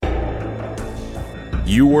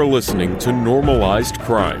You are listening to Normalized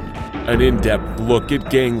Crime, an in-depth look at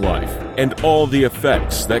gang life and all the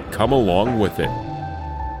effects that come along with it.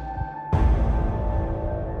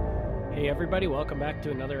 Hey everybody, welcome back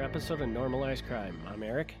to another episode of Normalized Crime. I'm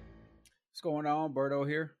Eric. What's going on? Berto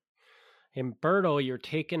here. And Berto, you're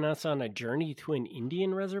taking us on a journey to an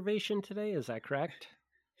Indian reservation today, is that correct?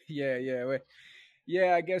 Yeah.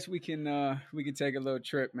 I guess we can take a little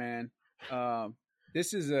trip, man.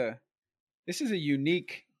 This is a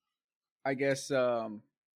unique, I guess,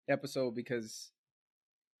 episode because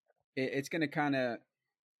it's going to kind of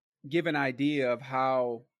give an idea of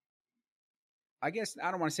how, I guess, I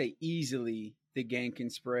don't want to say easily the gang can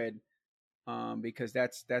spread, because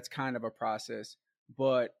that's kind of a process,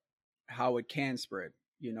 but how it can spread,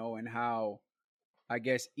 and how, I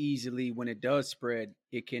guess, easily when it does spread,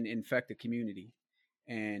 it can infect the community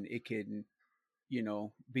and it can,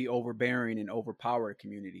 be overbearing and overpower a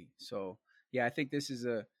community. So yeah, I think this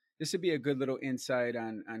would be a good little insight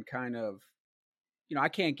on kind of, I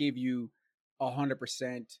can't give you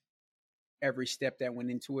 100% every step that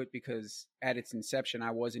went into it because at its inception,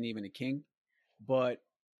 I wasn't even a king, but,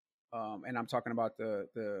 and I'm talking about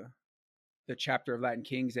the chapter of Latin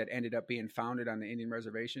Kings that ended up being founded on the Indian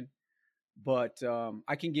reservation. But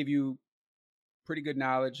I can give you pretty good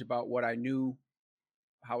knowledge about what I knew,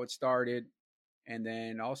 how it started, and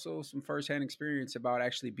then also some firsthand experience about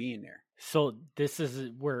actually being there. So this is,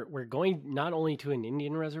 we're going not only to an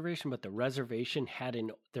Indian reservation, but the reservation had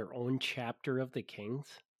their own chapter of the Kings.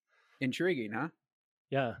 Intriguing, huh?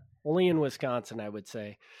 Yeah, only in Wisconsin, I would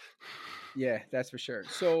say. Yeah, that's for sure.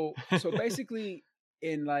 So basically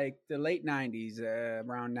in like the late 90s,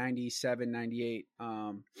 around 97, 98,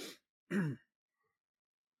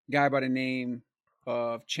 guy by the name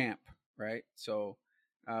of Champ, right? So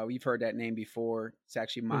we've heard that name before. It's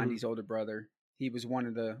actually Mondy's older brother. He was one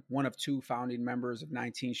of two founding members of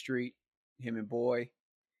 19th Street, him and Boy.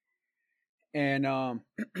 And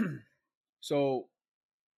so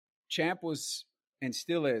Champ was and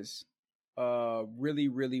still is really,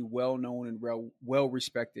 really well-known and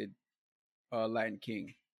well-respected Latin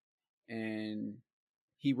King. And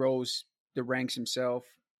he rose the ranks himself.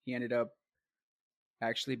 He ended up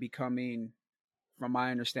actually becoming, from my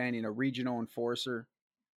understanding, a regional enforcer,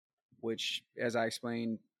 which, as I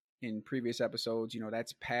explained in previous episodes,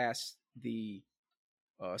 that's past the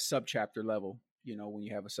subchapter level. When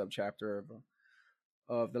you have a subchapter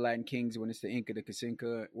of the Latin Kings, when it's the Inca, the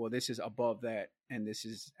Cacinca, well, this is above that. And this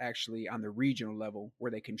is actually on the regional level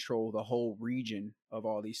where they control the whole region of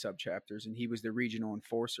all these subchapters. And he was the regional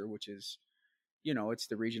enforcer, which is, it's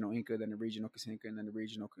the regional Inca, then the regional Cacinca, and then the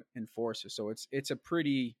regional enforcer. So it's a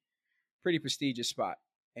pretty prestigious spot.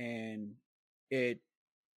 And it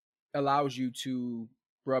allows you to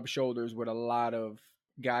rub shoulders with a lot of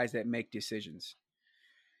guys that make decisions.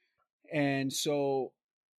 And so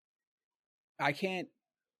I can't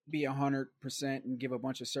be 100% and give a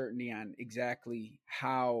bunch of certainty on exactly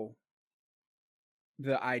how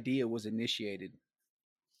the idea was initiated.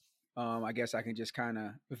 I guess I can just kind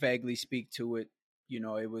of vaguely speak to it.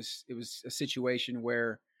 It was a situation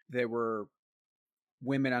where there were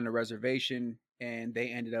women on the reservation and they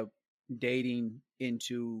ended up dating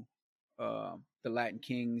into the Latin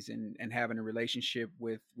Kings and having a relationship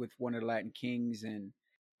with one of the Latin Kings, and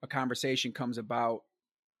a conversation comes about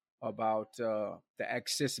the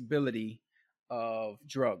accessibility of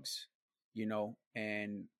drugs,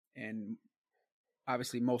 and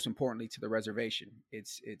obviously most importantly to the reservation.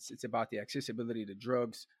 It's about the accessibility to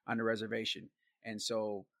drugs on the reservation. And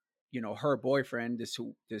so, her boyfriend,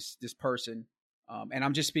 this person, and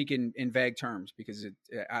I'm just speaking in vague terms because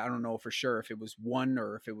I don't know for sure if it was one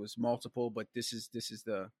or if it was multiple, but this is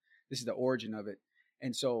the origin of it.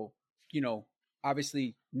 And so,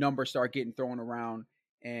 obviously numbers start getting thrown around,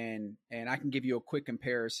 and I can give you a quick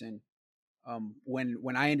comparison.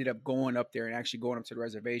 When I ended up going up there and actually going up to the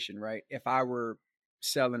reservation, right? If I were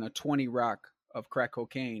selling a 20 rock of crack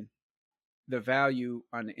cocaine, the value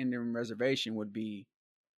on the Indian reservation would be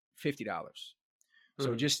 $50.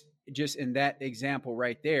 So just in that example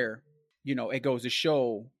right there, it goes to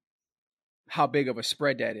show how big of a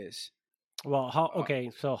spread that is. Well,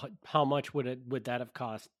 so how much would that have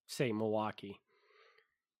cost, say, Milwaukee?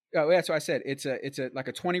 That's what I said. It's a like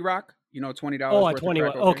a 20 rock, $20. Oh, worth a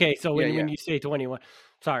 21. Okay, so when you say 21,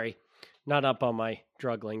 sorry, not up on my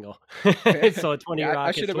drug lingo. So a 20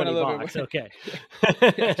 rock is 20 bucks. Okay.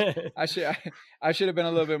 I should have been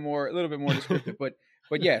a little bit more descriptive,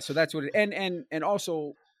 but yeah, so that's what it, and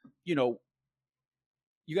also, you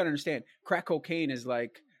got to understand, crack cocaine is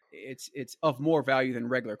like, it's of more value than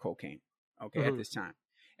regular cocaine. Okay. At this time.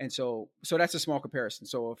 And so that's a small comparison.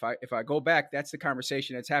 So if I go back, that's the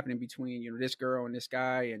conversation that's happening between, you know, this girl and this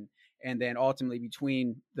guy, and then ultimately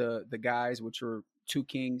between the guys, which were two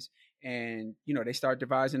kings, and, you know, they start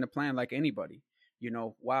devising a plan like anybody. You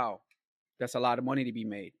know, wow, that's a lot of money to be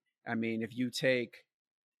made. I mean, if you take,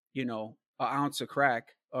 you know, an ounce of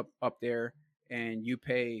crack up there and you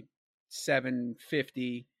pay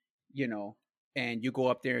 $750, you know, and you go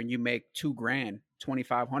up there and you make $2,000,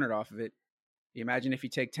 $2,500 off of it. Imagine if you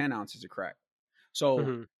take 10 ounces of crack.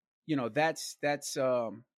 So, you know, that's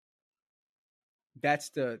the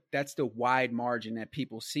wide margin that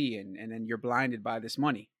people see, and then you're blinded by this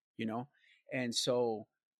money, you know? And so,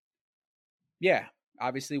 yeah,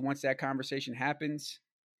 obviously once that conversation happens,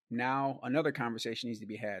 now another conversation needs to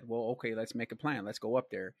be had. Well, okay, let's make a plan. Let's go up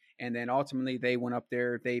there. And then ultimately they went up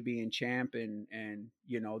there, they being champ and,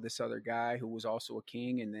 you know, this other guy who was also a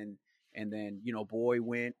king. And then, you know, boy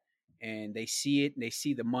went, and they see it, and they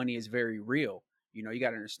see the money is very real. You know, you got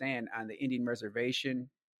to understand, on the Indian reservation,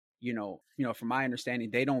 you know, from my understanding,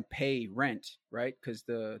 they don't pay rent, right? Because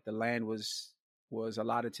the land was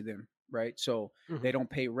allotted to them, right? So they don't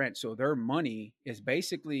pay rent. So their money is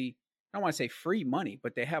basically, I don't want to say free money,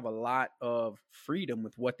 but they have a lot of freedom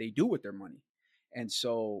with what they do with their money. And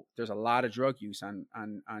so there's a lot of drug use on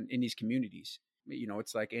in these communities. You know,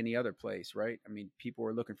 it's like any other place, right? I mean, people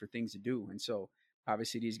are looking for things to do. And so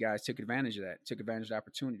obviously these guys took advantage of that, took advantage of the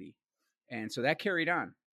opportunity. And so that carried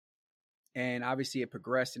on. And obviously it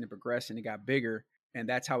progressed and it got bigger. And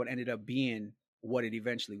that's how it ended up being what it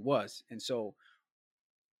eventually was. And so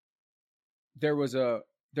there was a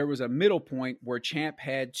middle point where Champ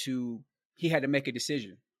had to make a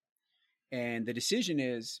decision. And the decision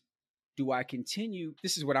is, do I continue?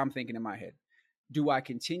 This is what I'm thinking in my head. Do I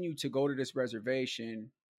continue to go to this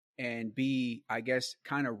reservation and be, I guess,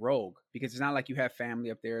 kind of rogue? Because it's not like you have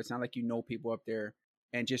family up there. It's not like you know people up there,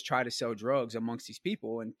 and just try to sell drugs amongst these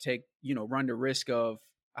people and take, you know, run the risk of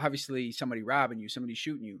obviously somebody robbing you, somebody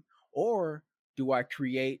shooting you. Or do I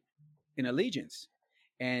create an allegiance?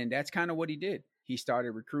 And that's kind of what he did. He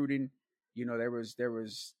started recruiting. You know, there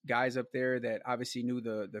was guys up there that obviously knew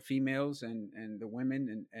the females and the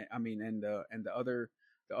women, and the other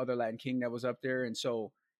Latin king that was up there. And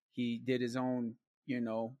so he did his own, you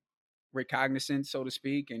know, recognizance, so to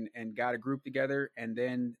speak, and got a group together. And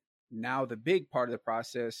then now the big part of the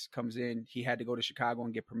process comes in. He had to go to Chicago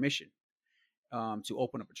and get permission to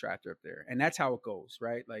open up a chapter up there. And that's how it goes,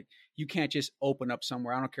 right? Like, you can't just open up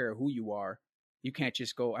somewhere. I don't care who you are. You can't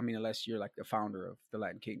just go, I mean, unless you're like the founder of the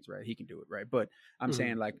Latin Kings, right? He can do it, right? But I'm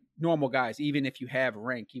saying, like, normal guys, even if you have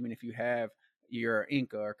rank, even if you have your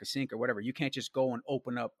Inca or Casinca or whatever, you can't just go and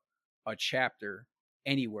open up a chapter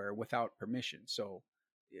anywhere without permission. So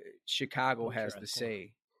Chicago has the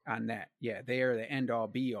say on that. Yeah, they are the end all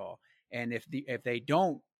be all. And if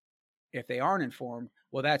they aren't informed,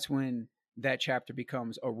 well, that's when that chapter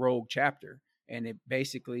becomes a rogue chapter. And it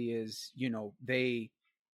basically is, you know, they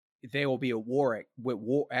will be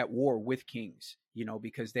at war with kings, you know,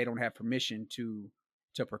 because they don't have permission to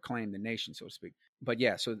proclaim the nation, so to speak. But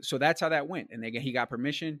yeah, so that's how that went. And he got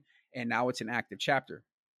permission, and now it's an active chapter.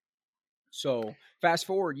 So fast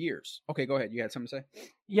forward years. Okay, go ahead. You had something to say?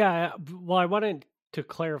 Yeah. Well, I wanted to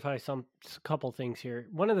clarify a couple things here.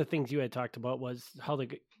 One of the things you had talked about was how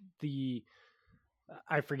the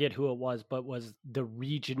I forget who it was, but was the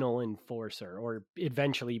regional enforcer, or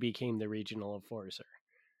eventually became the regional enforcer.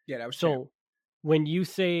 Yeah, that was so. Champ. When you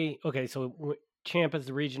say, okay, so Champ is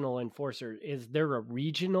the regional enforcer, is there a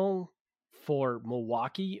regional for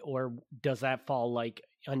Milwaukee, or does that fall like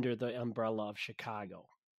under the umbrella of Chicago?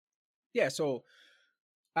 Yeah, so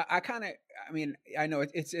I know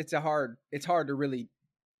it's hard to really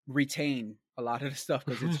retain a lot of the stuff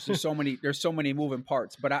because there's so many moving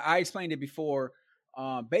parts. But I explained it before.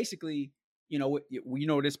 Basically, you know, we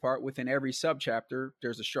know this part. Within every subchapter,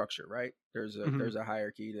 there's a structure, right? There's a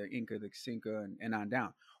hierarchy, the Inca, the Xinca, and on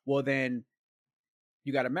down. Well, then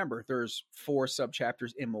you got to remember, there's 4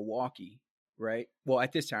 subchapters in Milwaukee, right? Well,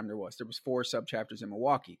 at this time there was 4 subchapters in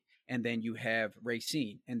Milwaukee, and then you have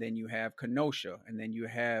Racine, and then you have Kenosha, and then you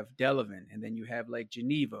have Delavan, and then you have Lake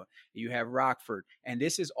Geneva, you have Rockford, and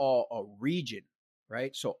this is all a region,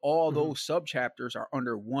 right? So all those subchapters are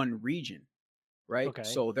under one region. Right. Okay.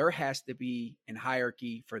 So there has to be a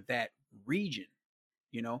hierarchy for that region,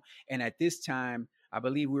 you know, and at this time, I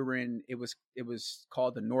believe we were it was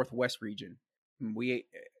called the Northwest region. And we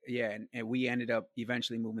ended up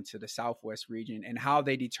eventually moving to the Southwest region. And how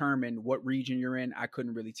they determine what region you're in, I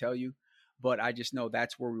couldn't really tell you, but I just know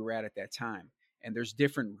that's where we were at that time. And there's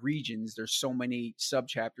different regions. There's so many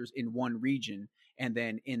subchapters in one region. And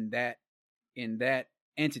then in that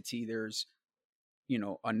entity, there's,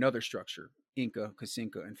 another structure, Inca,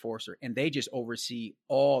 Kasinka, Enforcer, and they just oversee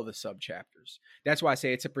all the subchapters. That's why I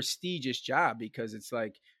say it's a prestigious job, because it's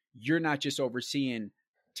like you're not just overseeing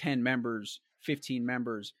 10 members, 15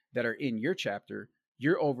 members that are in your chapter.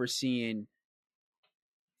 You're overseeing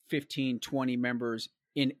 15, 20 members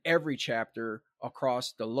in every chapter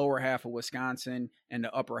across the lower half of Wisconsin and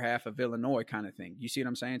the upper half of Illinois, kind of thing. You see what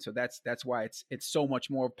I'm saying? So that's why it's so much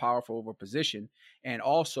more powerful of a position. And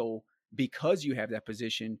also, because you have that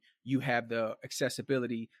position, you have the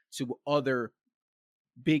accessibility to other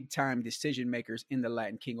big time decision makers in the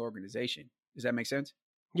Latin King organization. Does that make sense?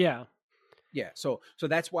 Yeah. Yeah. So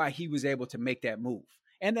that's why he was able to make that move.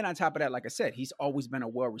 And then on top of that, like I said, he's always been a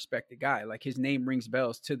well-respected guy. Like, his name rings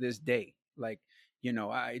bells to this day. Like,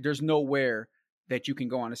 there's nowhere that you can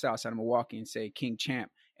go on the south side of Milwaukee and say King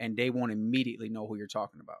Champ, and they won't immediately know who you're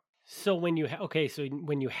talking about. So when you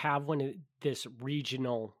when you have one of this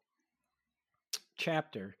regional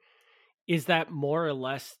chapter, is that more or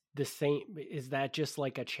less the same? Is that just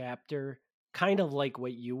like a chapter, kind of like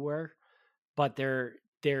what you were, but they're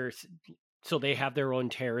so they have their own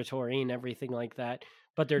territory and everything like that,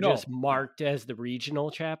 but they're just marked as the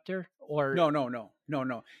regional chapter? Or no.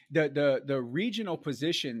 The regional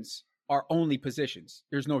positions are only positions.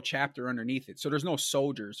 There's no chapter underneath it. So there's no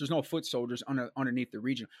soldiers. There's no foot soldiers underneath the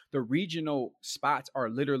region. The regional spots are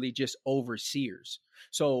literally just overseers.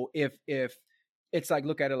 So if it's like,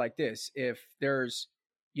 look at it like this: if there's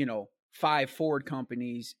 5 Ford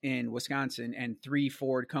companies in Wisconsin and 3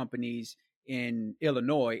 Ford companies in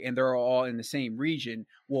Illinois, and they're all in the same region,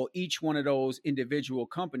 well, each one of those individual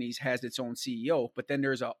companies has its own CEO, but then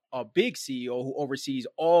there's a big CEO who oversees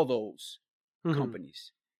all those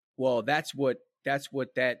companies. Well, that's what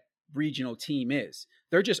that regional team is.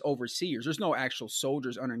 They're just overseers. There's no actual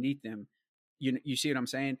soldiers underneath them. You see what I'm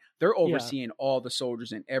saying? They're overseeing all the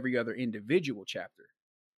soldiers in every other individual chapter.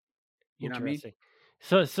 You know what I mean?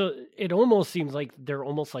 So it almost seems like they're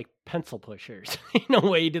almost like pencil pushers in a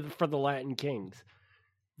way for the Latin Kings.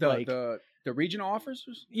 The regional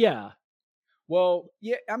officers? Yeah. Well,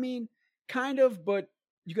 yeah, I mean, kind of, but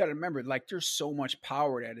you got to remember, like, there's so much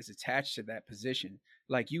power that is attached to that position.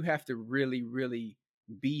 Like, you have to really, really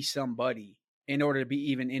be somebody in order to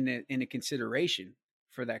be even in a consideration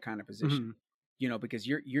for that kind of position. Because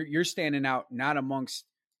you're standing out not amongst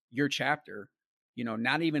your chapter,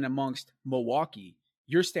 not even amongst Milwaukee.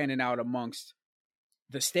 You're standing out amongst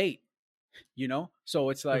the state, So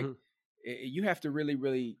it's like you have to really,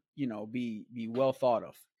 really, be well thought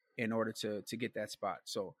of in order to get that spot.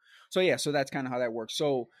 So that's kind of how that works.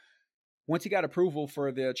 So once he got approval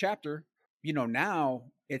for the chapter, now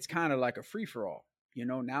it's kind of like a free for all.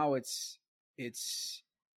 Now it's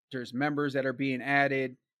there's members that are being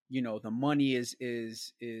added. The money is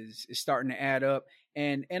starting to add up.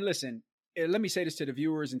 And listen, let me say this to the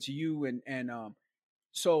viewers and to you. And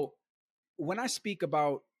so when I speak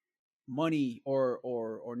about money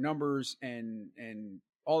or numbers and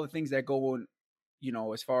all the things that go on,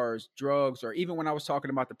 as far as drugs, or even when I was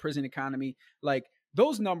talking about the prison economy, like,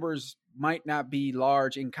 those numbers might not be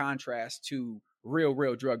large in contrast to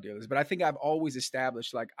real drug dealers. But I think I've always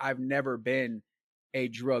established, like, I've never been a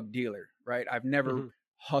drug dealer, right? I've never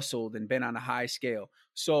hustled and been on a high scale.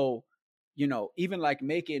 So, even like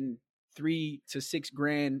making $3 to $6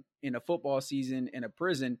 grand in a football season in a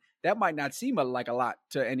prison, that might not seem like a lot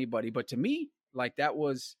to anybody, but to me, like, that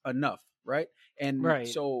was enough, right? And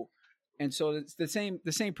so it's the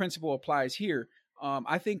same principle applies here.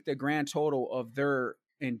 I think the grand total of their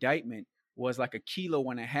indictment was like 1.5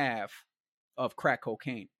 kilos of crack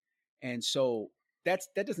cocaine, and so that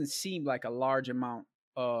doesn't seem like a large amount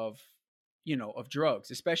of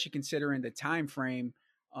drugs, especially considering the time frame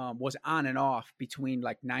was on and off between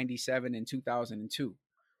like 97 and 2002.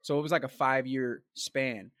 So it was like a 5-year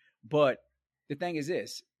span. But the thing is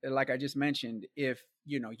this, like I just mentioned, if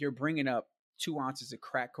you're bringing up 2 ounces of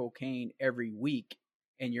crack cocaine every week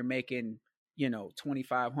and you're making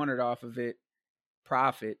 $2,500 off of it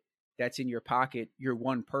profit, that's in your pocket, you're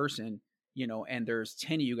one person, and there's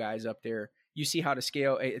 10 of you guys up there, you see how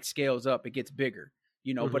it scales up, it gets bigger,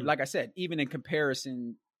 but like I said, even in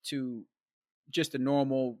comparison to just a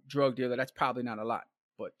normal drug dealer, that's probably not a lot,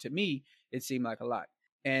 but to me it seemed like a lot.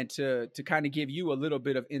 And to kind of give you a little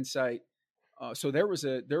bit of insight, so there used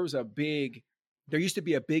to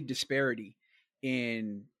be a big disparity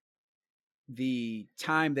in the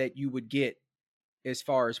time that you would get as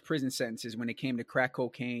far as prison sentences when it came to crack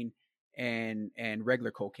cocaine and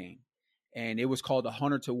regular cocaine. And it was called the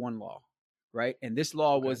 100-to-1 law, right? And this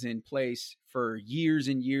law was in place for years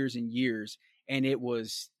and years and years, and it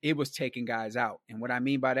was taking guys out. And what I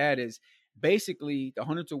mean by that is basically the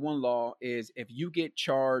 100-to-1 law is if you get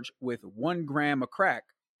charged with 1 gram of crack,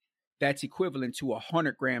 that's equivalent to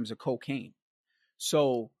 100 grams of cocaine.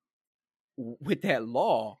 So with that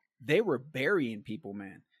law, they were burying people,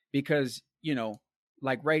 man, because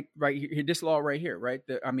like right here, this law right here, right?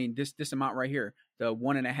 This amount right here, the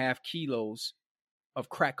 1.5 kilos of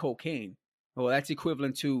crack cocaine. Well, that's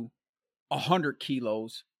equivalent to 100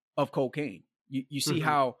 kilos of cocaine. You see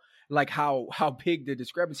how big the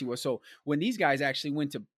discrepancy was. So when these guys actually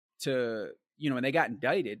went to when they got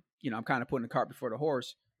indicted, I'm kind of putting the cart before the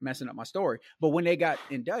horse, messing up my story. But when they got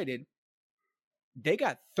indicted, they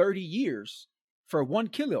got 30 years for 1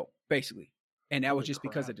 kilo, basically. And that was just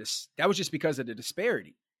because of this. That was just because of the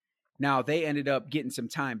disparity. Now they ended up getting some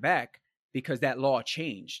time back because that law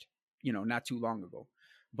changed, not too long ago.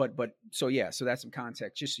 But so that's some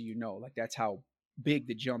context, just so you know, like that's how big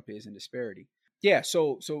the jump is in disparity. Yeah.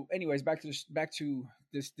 So anyways, back to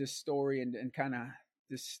this story and kind of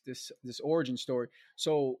this origin story.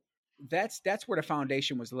 So that's where the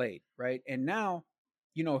foundation was laid, right? And now,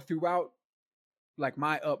 throughout like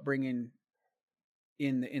my upbringing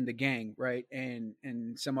in the gang, right, and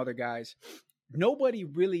some other guys, nobody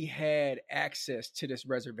really had access to this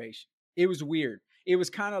reservation. It was weird. It was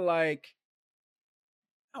kind of like,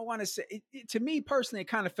 I want to say, to me personally, it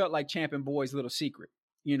kind of felt like Champ and Boy's little secret,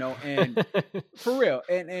 and for real.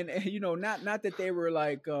 And not that they were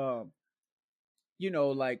like,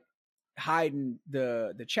 like hiding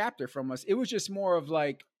the chapter from us. It was just more of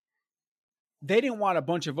like, they didn't want a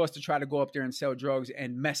bunch of us to try to go up there and sell drugs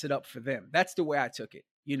and mess it up for them. That's the way I took it,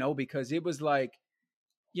 because it was like,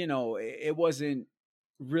 it wasn't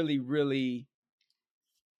really, really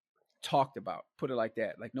talked about, put it like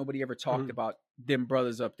that. Like nobody ever talked about them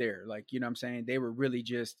brothers up there. Like, what I'm saying? They were really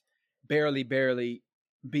just barely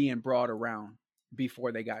being brought around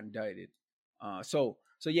before they got indicted. So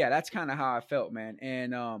yeah, that's kind of how I felt, man.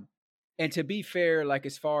 And to be fair, like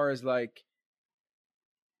as far as like,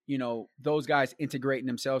 those guys integrating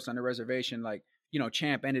themselves on the reservation, like,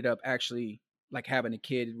 Champ ended up actually like having a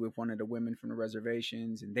kid with one of the women from the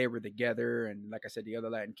reservations, and they were together. And like I said, the other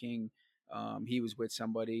Latin King, he was with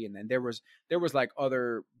somebody, and then there was like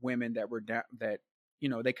other women that were down that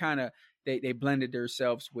they kind of they blended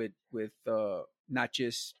themselves with not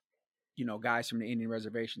just guys from the Indian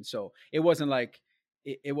reservation. So it wasn't like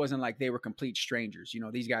they were complete strangers.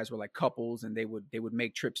 These guys were like couples, and they would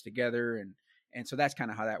make trips together, and so that's kind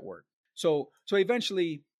of how that worked. So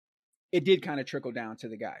eventually it did kind of trickle down to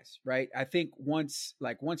the guys, right? I think once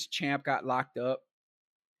Champ got locked up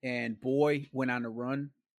and Boy went on the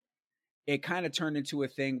run, it kind of turned into a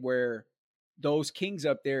thing where those kings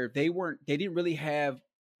up there, they didn't really have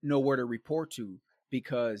nowhere to report to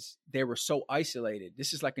because they were so isolated.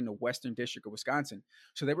 This is like in the Western District of Wisconsin.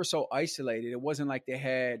 So they were so isolated. It wasn't like they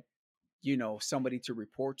had, somebody to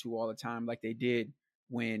report to all the time like they did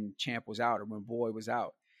when Champ was out or when Boy was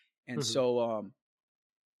out. And so,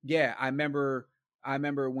 yeah, I remember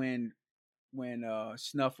when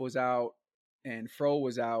Snuff was out and Fro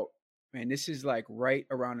was out, and this is like right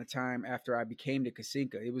around the time after I became the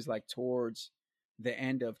Kasinka. It was like towards the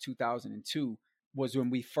end of 2002 was when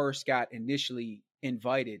we first got initially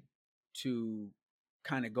invited to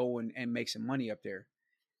kind of go and make some money up there.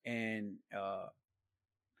 And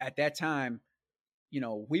at that time,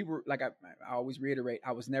 we were like, I always reiterate,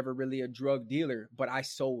 I was never really a drug dealer, but I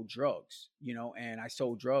sold drugs, and I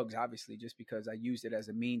sold drugs obviously just because I used it as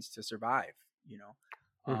a means to survive,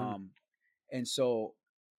 and so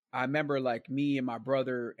I remember like me and my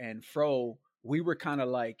brother and Fro, we were kind of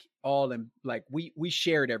like all in, like we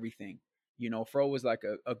shared everything. Fro was like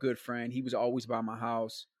a good friend. He was always by my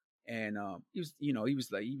house, and he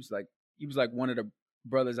was like one of the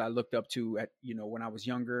brothers I looked up to at when I was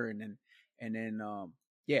younger, and then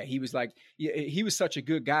yeah, he was like, he was such a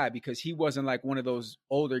good guy because he wasn't like one of those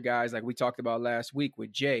older guys like we talked about last week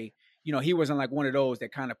with Jay. He wasn't like one of those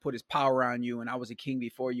that kind of put his power on you and I was a king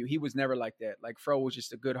before you. He was never like that. Like Fro was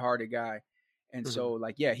just a good-hearted guy. And so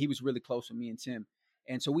like, yeah, he was really close with me and Tim.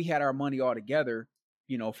 And so we had our money all together,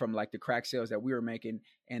 from like the crack sales that we were making.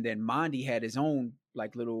 And then Mondi had his own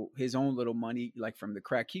little money, like from the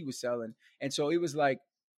crack he was selling. And so it was like,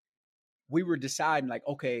 we were deciding like,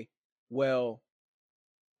 okay, well,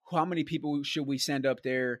 how many people should we send up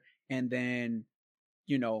there? And then,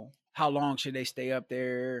 how long should they stay up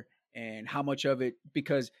there? And how much of it,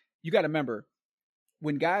 because you got to remember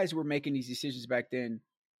when guys were making these decisions back then,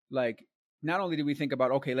 like not only did we think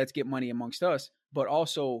about, okay, let's get money amongst us, but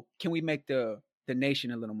also can we make the the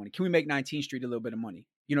nation a little money? Can we make 19th Street a little bit of money?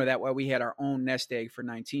 You know, that way we had our own nest egg for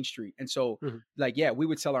 19th Street. And so like, yeah, we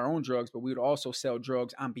would sell our own drugs, but we would also sell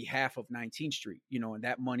drugs on behalf of 19th Street, you know, and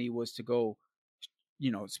that money was to go,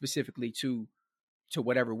 you know, specifically to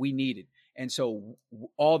whatever we needed. And so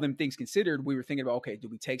all them things considered, we were thinking about, okay, do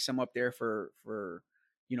we take some up there for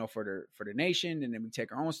you know, for the nation, and then we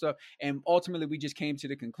take our own stuff. And ultimately we just came to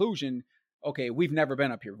the conclusion, okay, we've never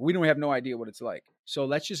been up here. We don't have no idea what it's like. So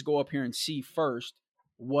let's just go up here and see first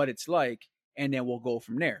what it's like, and then we'll go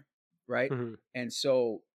from there. Right. And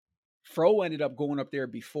so Fro ended up going up there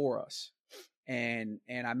before us. And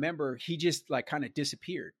I remember he just like kind of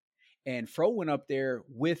disappeared. And Fro went up there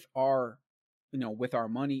with our, you know, with our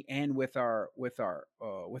money and with our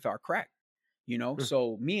crack, you know?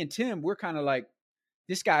 So me and Tim, we're kind of like,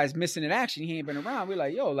 this guy's missing in action. He ain't been around. We're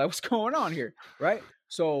like, yo, like, what's going on here? Right.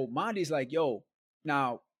 So Mondy's like, yo,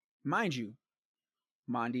 now, mind you,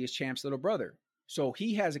 Mondy is Champ's little brother. So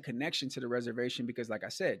he has a connection to the reservation because, like I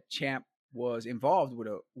said, Champ was involved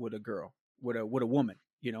with a girl, with a woman,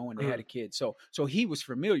 you know, and they had a kid. So he was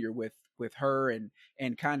familiar with her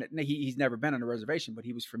and kind of, he's never been on the reservation, but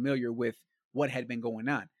he was familiar with what had been going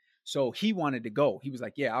on. So he wanted to go. He was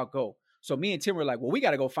like, yeah, I'll go. So me and Tim were like, well, we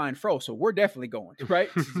got to go find Fro. So we're definitely going, right?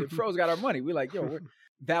 Fro's got our money. We're like, yo,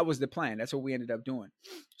 that was the plan. That's what we ended up doing.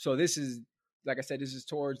 So this is, like I said, this is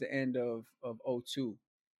towards the end of 2002.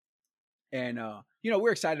 And, you know,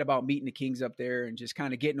 we're excited about meeting the Kings up there and just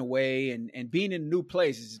kind of getting away and being in new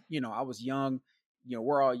places. You know, I was young, you know,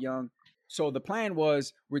 we're all young. So the plan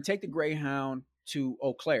was we'd take the Greyhound to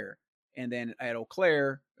Eau Claire. And then at Eau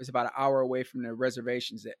Claire, it's about an hour away from the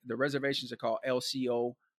reservations. The reservations are called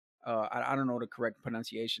LCO. I don't know the correct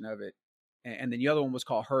pronunciation of it. And then the other one was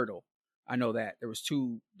called Hurdle. I know that there was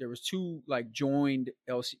two like conjoined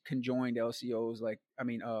LCOs, like,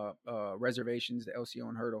 reservations, the LCO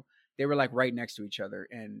and Hurdle. They were like right next to each other,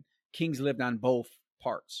 and Kings lived on both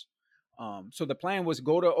parts. So the plan was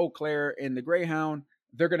go to Eau Claire in the Greyhound.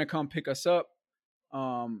 They're going to come pick us up,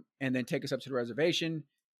 and then take us up to the reservation.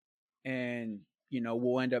 And, you know,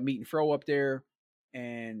 we'll end up meeting Fro up there,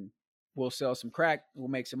 and we'll sell some crack. We'll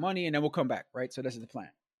make some money, and then we'll come back. Right. So this is the plan.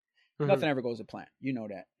 Nothing ever goes to plan. You know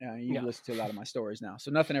that. You've listened to a lot of my stories now. So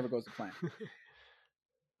nothing ever goes to plan.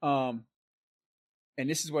 And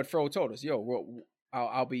this is what Fro told us. Yo,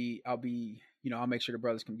 I'll be, you know, I'll make sure the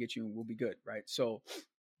brothers come get you and we'll be good. Right. So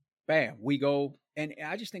bam, we go. And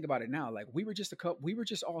I just think about it now. Like we were just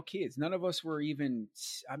all kids. None of us were even,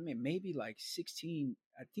 maybe like 16.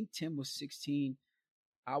 I think Tim was 16.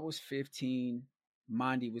 I was 15.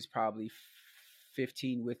 Mondi was probably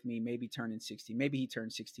 15 with me, maybe turning 16. Maybe he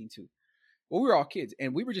turned 16 too. Well, we were all kids,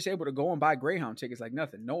 and we were just able to go and buy Greyhound tickets like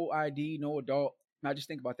nothing. No ID, no adult. I just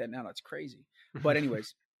think about that now. That's crazy. But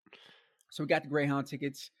anyways, so we got the Greyhound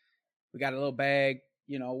tickets. We got a little bag.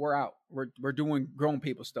 You know, we're out. We're doing grown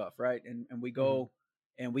people stuff, right? And we go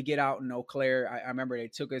and we get out in Eau Claire. I remember they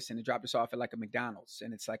took us and they dropped us off at like a McDonald's,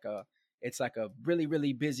 and it's like a really,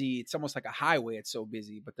 really busy. It's almost like a highway. It's so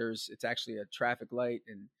busy, but it's actually a traffic light,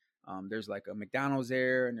 and there's like a McDonald's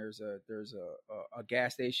there, and there's a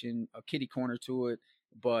gas station, a kitty corner to it,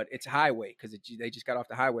 but it's a highway because they just got off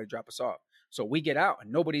the highway to drop us off. So we get out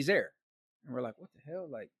and nobody's there, and we're like, what the hell?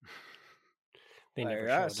 Like they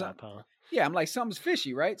never showed up, huh? Yeah, I'm like, something's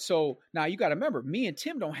fishy, right? So now you got to remember, me and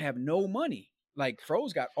Tim don't have no money. Like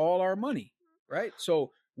Fro's got all our money, right?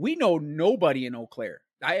 So we know nobody in Eau Claire.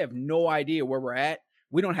 I have no idea where we're at.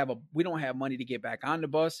 We don't have money to get back on the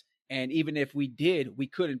bus. And even if we did, we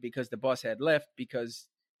couldn't because the bus had left, because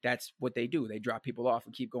that's what they do. They drop people off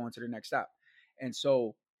and keep going to the next stop. And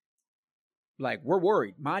so like, we're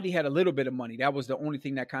worried. Mondi had a little bit of money. That was the only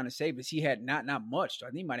thing that kind of saved us. He had not much. I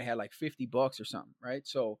think he might've had like $50 or something. Right.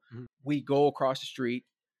 So we go across the street.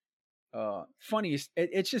 Funny.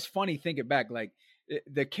 It's just funny thinking back, like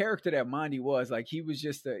the character that Mondi was, like, he was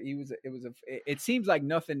just it seems like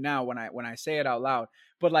nothing now when I say it out loud,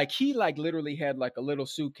 but like he like literally had like a little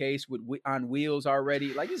suitcase on wheels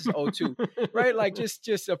already. Like, this is '02, right? Like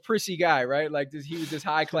just a prissy guy, right? Like he was this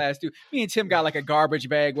high class dude. Me and Tim got like a garbage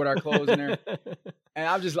bag with our clothes in there. And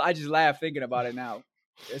I just laugh thinking about it now,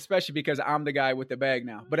 especially because I'm the guy with the bag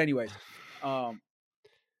now. But anyways,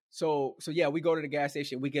 so yeah, we go to the gas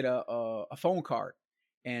station, we get a phone card,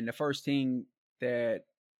 and the first thing that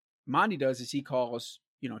Mondi does is he calls,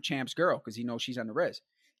 you know, Champ's girl, because he knows she's on the res,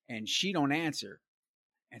 and she don't answer.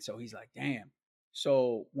 And so he's like, damn.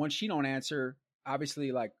 So once she don't answer,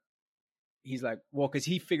 obviously, like, he's like, well, because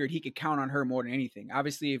he figured he could count on her more than anything.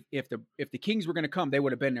 Obviously, if the Kings were going to come, they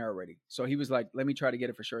would have been there already. So he was like, let me try to get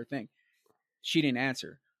it for sure thing. She didn't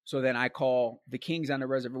answer. So then I call the Kings on the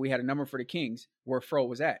reservoir. We had a number for the Kings where Fro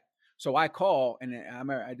was at. So I call, and I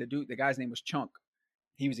remember the guy's name was Chunk.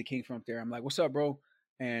 He was a king from up there. I'm like, "What's up, bro?"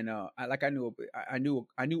 And I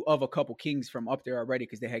knew of a couple kings from up there already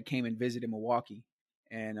because they had came and visited Milwaukee,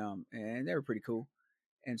 and they were pretty cool.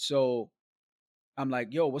 And so I'm like,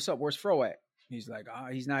 "Yo, what's up? Where's Fro at?" He's like,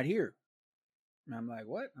 he's not here." And I'm like,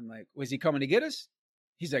 "What?" I'm like, "Was he coming to get us?"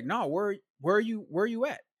 He's like, "No, where are you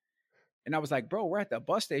at?" And I was like, "Bro, we're at the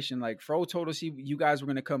bus station. Like, Fro told us you guys were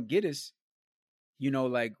gonna come get us.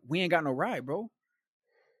 Like we ain't got no ride, bro."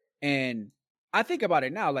 And I think about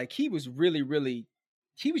it now, like he was really, really,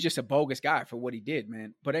 he was just a bogus guy for what he did,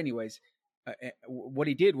 man. But anyways, what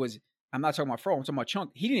he did was, I'm not talking about Fro, I'm talking about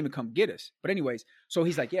Chunk. He didn't even come get us. But anyways, so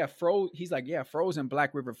he's like, Fro's in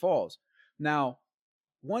Black River Falls. Now,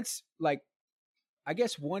 once it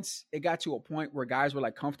got to a point where guys were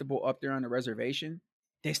like comfortable up there on the reservation,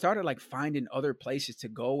 they started like finding other places to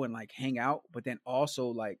go and like hang out, but then also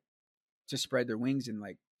like to spread their wings and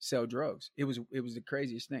like sell drugs. It was the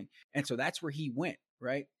craziest thing. And so that's where he went,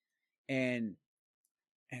 right? And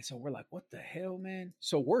so we're like, what the hell, man?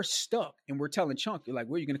 So we're stuck and we're telling Chunk, like,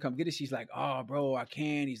 where are you going to come get us? He's like, oh, bro, I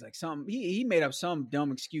can't. He's like, he made up some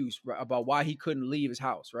dumb excuse about why he couldn't leave his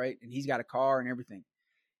house, right? And he's got a car and everything.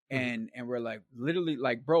 And we're like, literally,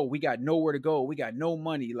 like, bro, we got nowhere to go. We got no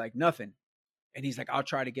money, like nothing. And he's like, I'll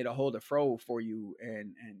try to get a hold of Fro for you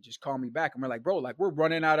and just call me back. And we're like, bro, like we're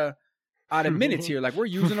running out of minutes here. Like we're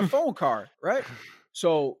using a phone card, right?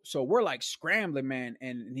 So we're like scrambling, man.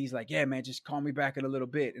 And he's like, yeah, man, just call me back in a little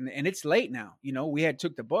bit. And it's late now. We had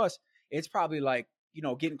took the bus. It's probably like,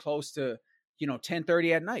 getting close to,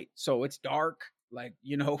 10:30 at night. So it's dark, like,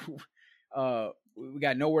 we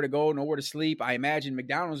got nowhere to go, nowhere to sleep. I imagine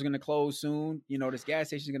McDonald's is going to close soon. This gas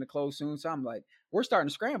station is going to close soon. So I'm like, we're starting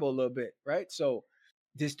to scramble a little bit, right? So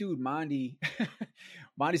this dude, Mondi's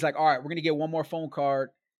like, all right, we're going to get one more phone card.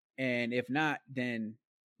 And if not, then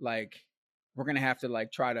like, we're going to have to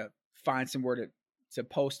like try to find somewhere to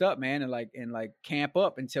post up, man. And like camp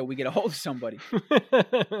up until we get a hold of somebody.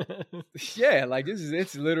 Yeah. Like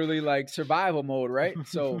it's literally like survival mode. Right.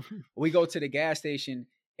 So we go to the gas station.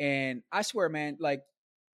 And I swear, man, like,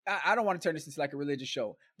 I don't want to turn this into like a religious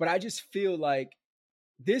show, but I just feel like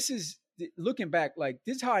this is, looking back, like,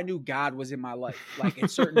 this is how I knew God was in my life. Like, in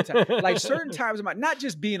certain times, certain times of my, not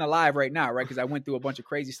just being alive right now, right? Because I went through a bunch of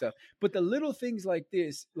crazy stuff, but the little things like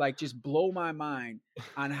this, like, just blow my mind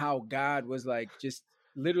on how God was like, just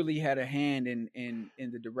literally had a hand in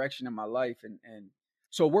the direction of my life. And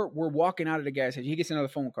so we're walking out of the gas station. He gets another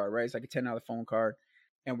phone card, right? It's like a $10 phone card.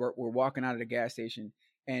 And we're walking out of the gas station.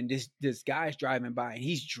 And this guy's driving by and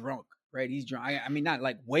he's drunk, right? He's drunk. I mean, not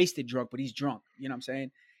like wasted drunk, but he's drunk. You know what I'm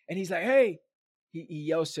saying? And he's like, hey, he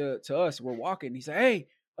yells to us. We're walking. He's like, hey,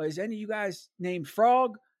 is any of you guys named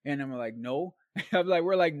Frog? And I'm like, no.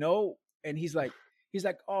 We're like, no. And he's like,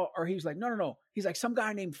 oh, or he was like, no. He's like, some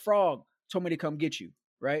guy named Frog told me to come get you.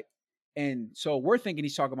 Right. And so we're thinking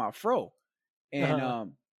he's talking about Fro.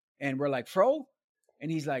 And, and we're like, Fro?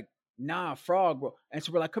 And he's like, nah, Frog, bro. And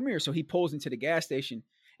so we're like, come here. So he pulls into the gas station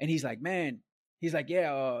and he's like, man, he's like,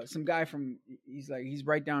 yeah, some guy he's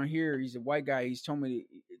right down here. He's a white guy. He's told me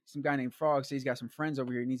some guy named Frog says he's got some friends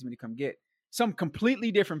over here. He needs me to come get some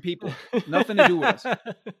completely different people, nothing to do with us.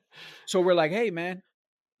 So we're like, hey, man,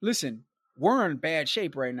 listen, we're in bad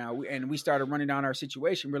shape right now. And we started running down our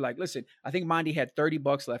situation. We're like, listen, I think Mondi had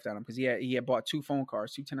 $30 left on him because he had bought two phone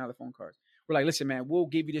cards, two $10 phone cards. We're like, listen, man, we'll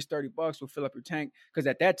give you this $30. We'll fill up your tank. Because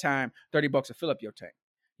at that time, $30 will fill up your tank.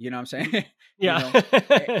 You know what I'm saying? Yeah.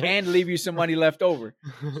 And leave you some money left over.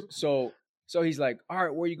 So he's like, all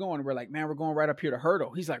right, where are you going? And we're like, man, we're going right up here to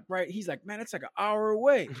Hurdle. He's like, right. He's like, man, that's like an hour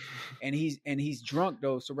away. And he's drunk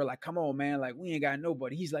though. So we're like, come on, man. Like, we ain't got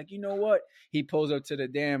nobody. He's like, you know what? He pulls up to the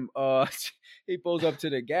damn, he pulls up to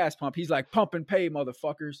the gas pump. He's like, pump and pay,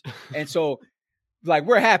 motherfuckers. And so like,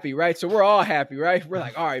 we're happy, right? So we're all happy, right? We're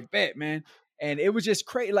like, all right, bet, man. And it was just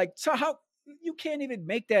crazy. Like, so how you can't even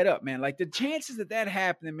make that up, man. Like the chances of that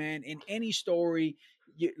happening, man, in any story,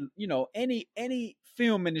 you know, any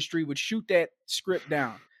film industry would shoot that script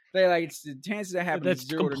down. They're like, it's the chances that happen. That's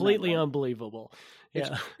completely unbelievable.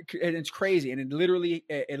 Yeah. It's crazy. And it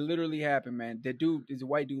literally happened, man. The dude is a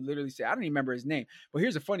white dude literally said, I don't even remember his name, but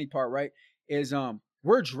here's the funny part, right? Is,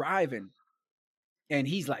 we're driving and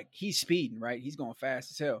he's speeding, right? He's going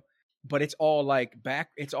fast as hell. But it's all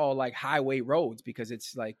like highway roads because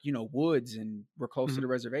it's like, you know, woods and we're close to the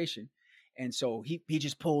reservation. And so he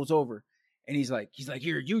just pulls over and he's like,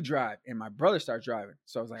 here, you drive. And my brother starts driving.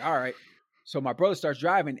 So I was like, all right. So my brother starts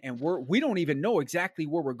driving and we don't even know exactly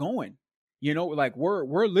where we're going. You know, like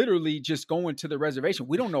we're literally just going to the reservation.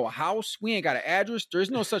 We don't know a house. We ain't got an address. There's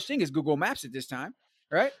no such thing as Google Maps at this time.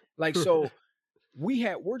 Right. Like, so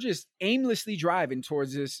we're just aimlessly driving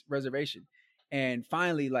towards this reservation. And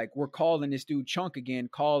finally, like, we're calling this dude Chunk again,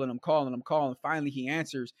 calling him. Finally, he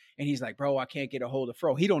answers, and he's like, "Bro, I can't get a hold of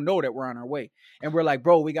Fro." He don't know that we're on our way, and we're like,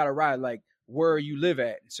 "Bro, we got to ride. Like, where you live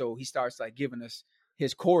at?" So he starts like giving us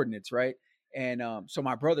his coordinates, right? And so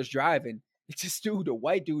my brother's driving. It's this dude, a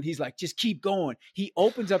white dude. He's like, "Just keep going." He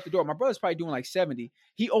opens up the door. My brother's probably doing like 70.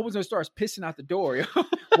 He opens and starts pissing out the door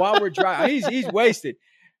while we're driving. He's wasted.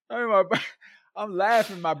 I mean, I'm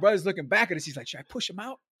laughing. My brother's looking back at us. He's like, "Should I push him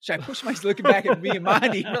out? Should I push him out?" He's looking back at me and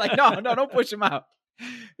Monty. We're like, no, don't push him out.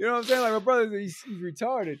 You know what I'm saying? Like, my brother, he's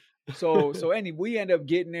retarded. So anyway, we end up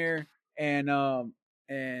getting there, and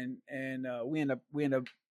we end up,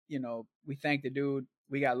 we thank the dude.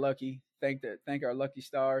 We got lucky. Thank our lucky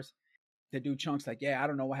stars. The dude Chunk's like, "Yeah, I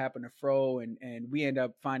don't know what happened to Fro," and we end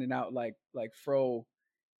up finding out like Fro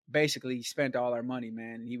basically spent all our money,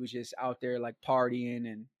 man. He was just out there like partying,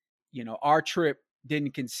 and our trip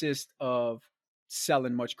didn't consist of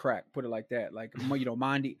selling much crack, put it like that. Like,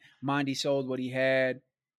 Mondi sold what he had,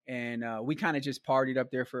 and we kind of just partied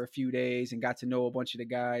up there for a few days and got to know a bunch of the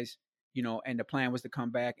guys, and the plan was to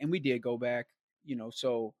come back, and we did go back,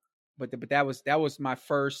 so but that was my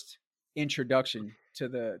first introduction to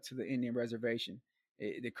the Indian reservation.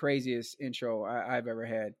 The craziest intro I've ever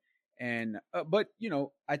had. And but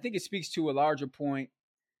I think it speaks to a larger point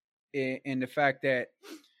in the fact that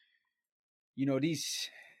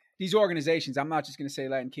these organizations, I'm not just going to say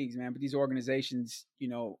Latin Kings, man, but these organizations,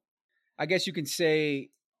 I guess you can say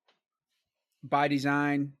by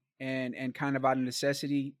design and kind of out of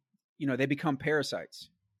necessity, they become parasites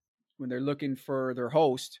when they're looking for their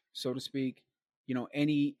host, so to speak.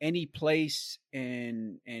 Any place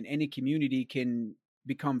and any community can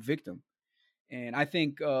become victim. And I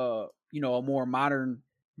think, a more modern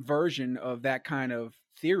version of that kind of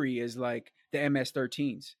theory is like the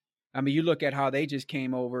MS-13s. I mean, you look at how they just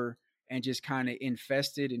came over and just kind of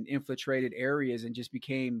infested and infiltrated areas and just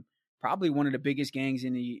became probably one of the biggest gangs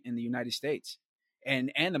in the United States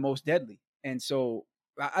and the most deadly. And so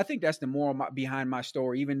I think that's the moral behind my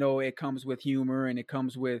story, even though it comes with humor and it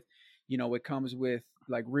comes with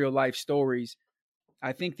like real life stories.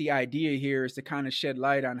 I think the idea here is to kind of shed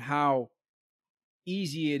light on how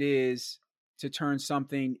easy it is to turn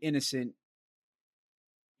something innocent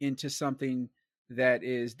into something that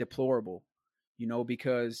is deplorable,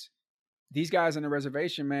 because these guys on the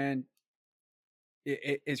reservation, man,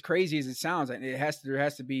 as crazy as it sounds, and there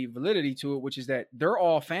has to be validity to it, which is that they're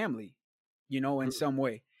all family, in some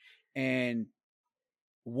way. And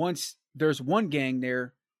once there's one gang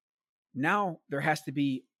there, now there has to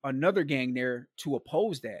be another gang there to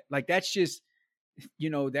oppose that. Like, that's just,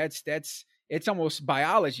 it's almost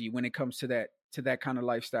biology when it comes to that kind of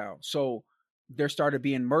lifestyle. So there started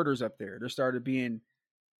being murders up there. There started being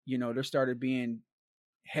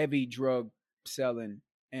heavy drug selling.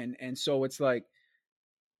 And so it's like,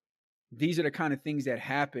 these are the kind of things that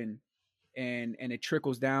happen, and it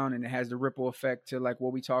trickles down, and it has the ripple effect to like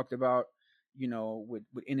what we talked about, with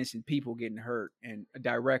innocent people getting hurt, and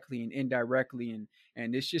directly and indirectly.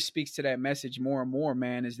 And this just speaks to that message more and more,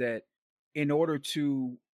 man, is that in order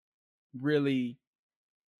to really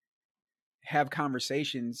have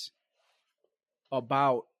conversations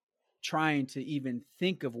about trying to even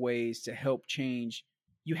think of ways to help change,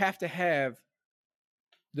 you have to have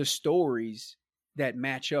the stories that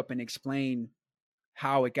match up and explain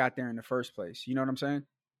how it got there in the first place. You know what I'm saying?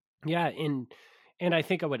 Yeah, and I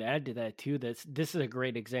think I would add to that too. This is a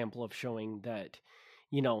great example of showing that,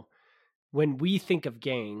 when we think of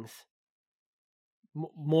gangs,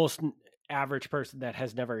 most average person that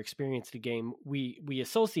has never experienced a game, we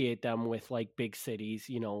associate them with like big cities,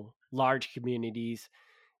 large communities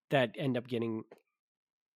that end up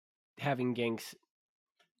having gangs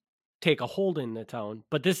take a hold in the town.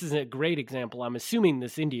 But this is a great example. I'm assuming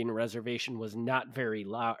this Indian reservation was not very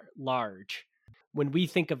large. When we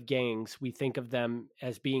think of gangs, we think of them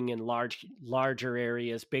as being in larger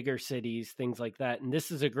areas, bigger cities, things like that. And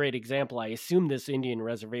this is a great example. I assume this Indian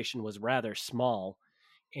reservation was rather small,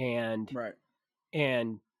 and right,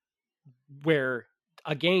 and where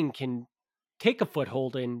a gang can take a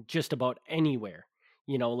foothold in just about anywhere.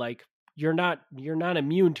 Like, you're not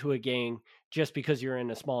immune to a gang just because you're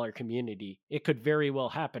in a smaller community. It could very well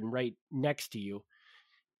happen right next to you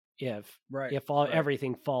if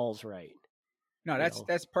everything falls right. No, that's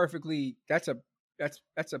a perfectly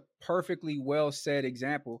well said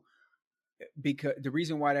example, because the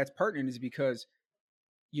reason why that's pertinent is because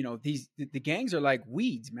the gangs are like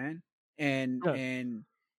weeds, man. And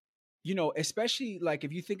especially like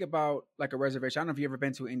if you think about like a reservation. I don't know if you've ever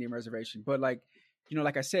been to an Indian reservation, but like,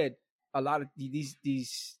 like I said, a lot of these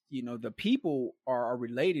the people are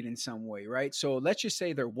related in some way, right? So let's just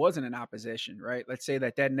say there wasn't an opposition, right? Let's say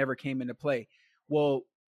that never came into play. Well,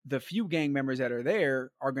 the few gang members that are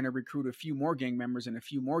there are going to recruit a few more gang members and a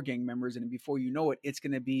few more gang members, and before you know it, it's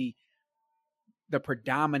going to be the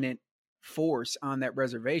predominant force on that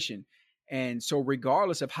reservation. And so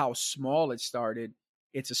regardless of how small it started,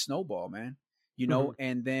 it's a snowball, man.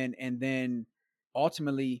 And then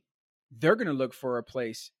ultimately they're going to look for a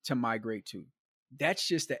place to migrate to. That's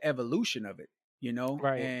just the evolution of it,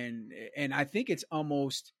 Right. And I think it's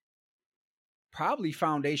almost probably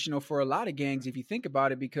foundational for a lot of gangs if you think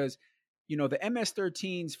about it, because the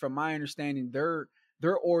MS-13s, from my understanding, their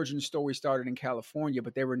origin story started in California,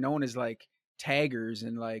 but they were known as like taggers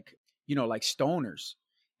and like stoners,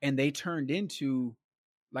 and they turned into,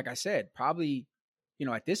 like I said, probably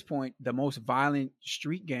at this point the most violent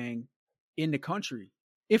street gang in the country,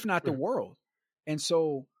 if not the world. And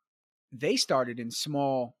so they started in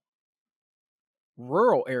small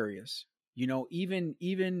rural areas,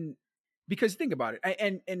 even because think about it.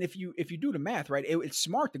 And if you do the math, right, it's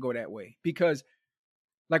smart to go that way, because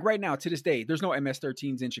like right now, to this day, there's no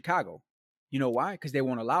MS-13s in Chicago. You know why? Because they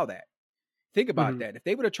won't allow that. Think about that. If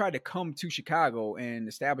they would have tried to come to Chicago and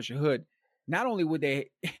establish a hood, not only would they'd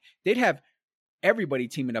have everybody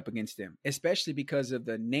teaming up against them, especially because of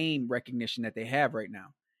the name recognition that they have right now.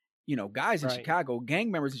 Guys in Chicago,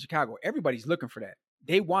 gang members in Chicago, everybody's looking for that.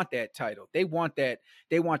 They want that title. They want that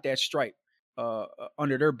stripe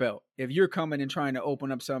under their belt. If you're coming and trying to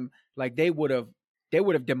open up some, like they would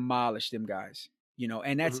have demolished them guys,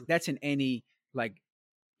 and that's in any, like,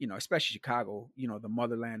 especially Chicago, the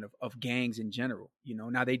motherland of gangs in general.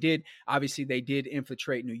 Now they did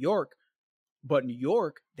infiltrate New York, but New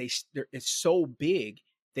York, it's so big.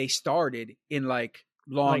 They started in like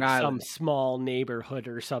Long Island, some small neighborhood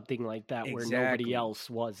or something like that, where nobody else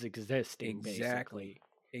was existing. Exactly.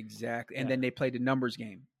 Yeah. And then they played the numbers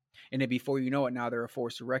game, and then before you know it, now they're a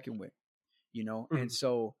force to reckon with. And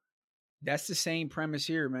so that's the same premise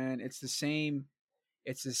here, man. It's the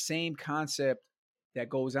same concept that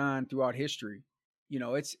goes on throughout history.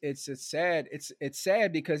 It's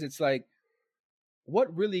sad because it's like,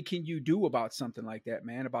 what really can you do about something like that,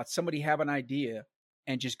 man? About somebody having an idea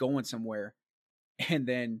and just going somewhere and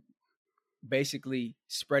then basically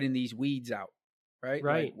spreading these weeds out, right?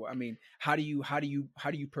 Right. Like, I mean, how do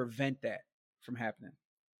you prevent that from happening?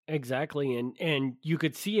 Exactly. And you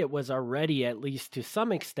could see it was already, at least to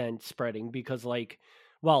some extent, spreading, because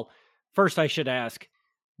first I should ask,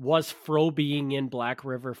 was Fro being in Black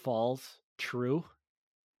River Falls true?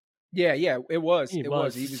 Yeah, it was. It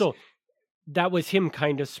was. So that was him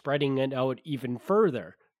kind of spreading it out even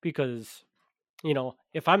further, because,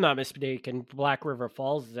 if I'm not mistaken, Black River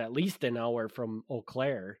Falls is at least an hour from Eau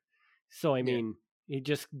Claire. So, I mean,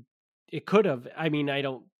 it could have, I mean, I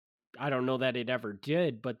don't know that it ever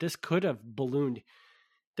did, but this could have ballooned.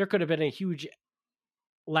 There could have been a huge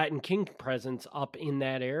Latin King presence up in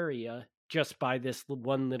that area just by this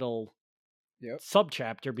one little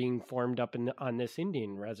subchapter being formed up on this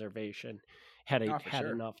Indian reservation had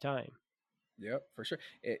enough time. Yep, for sure.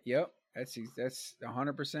 That's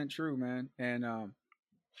 100% true, man. And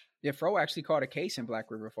Fro actually caught a case in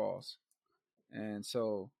Black River Falls, and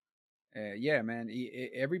so man,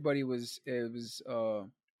 everybody was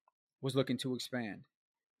looking to expand.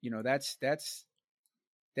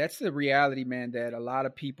 That's the reality, man. That a lot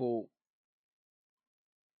of people,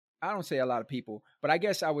 I don't say a lot of people, but I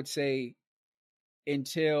guess I would say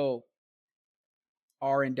until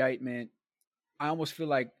our indictment, I almost feel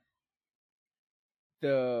like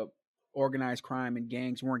the organized crime and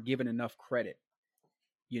gangs weren't given enough credit.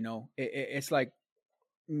 It's like,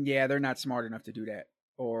 they're not smart enough to do that,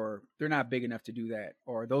 or they're not big enough to do that,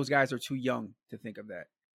 or those guys are too young to think of that.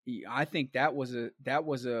 I think that was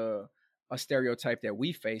a stereotype that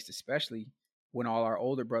we faced, especially when all our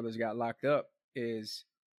older brothers got locked up, is,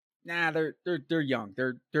 they're young.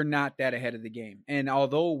 They're not that ahead of the game. And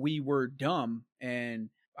although we were dumb and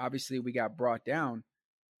obviously we got brought down,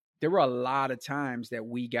 there were a lot of times that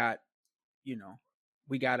we got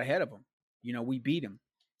ahead of them. We beat them.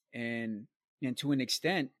 And to an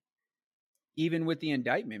extent, even with the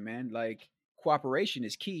indictment, man, like, cooperation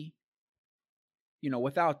is key.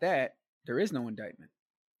 Without that, there is no indictment.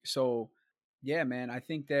 So, yeah, man, I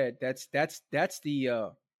think that's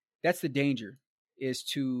the danger, is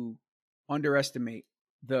to underestimate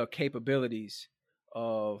the capabilities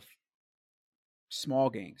of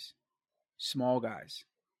small gangs, small guys,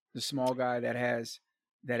 the small guy that has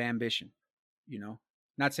that ambition.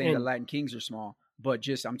 Not saying the Latin Kings are small, but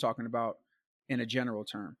just I'm talking about in a general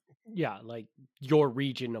term. Yeah, like your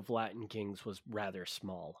region of Latin Kings was rather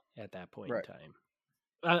small at that point Right. in time.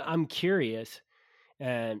 I'm curious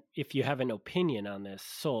if you have an opinion on this.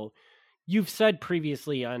 So you've said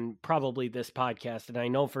previously on probably this podcast, and I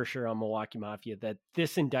know for sure on Milwaukee Mafia, that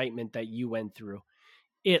this indictment that you went through,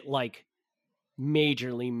 it like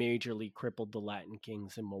majorly crippled the Latin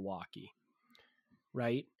Kings in Milwaukee,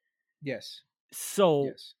 right? Yes. So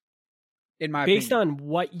Yes. In my based opinion. on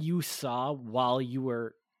what you saw while you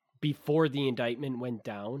were before the indictment went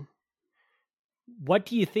down, what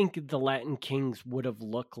do you think the Latin Kings would have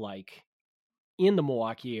looked like in the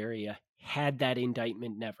Milwaukee area had that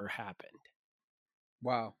indictment never happened?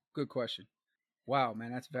 Wow. Good question. Wow,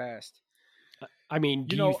 man, that's vast. I mean, You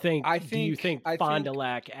do you know, think I Fond think du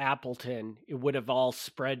Lac, Appleton, it would have all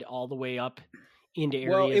spread all the way up into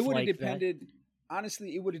well, it areas would have like that? depended,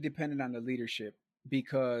 honestly, it would have depended on the leadership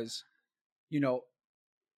because, you know,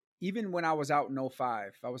 even when I was out in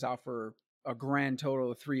 '05, I was out for a grand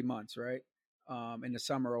total of 3 months, right? In the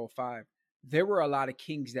summer of '05. There were a lot of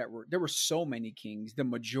kings there were so many kings. The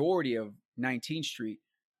majority of 19th Street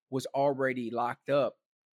was already locked up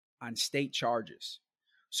on state charges.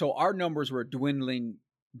 So our numbers were dwindling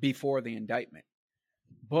before the indictment.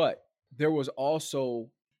 But there was also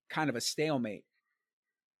kind of a stalemate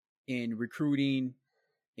in recruiting,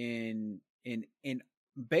 in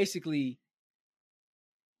basically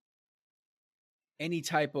any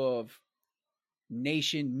type of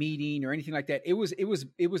nation meeting or anything like that. It was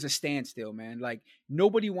a standstill, man. Like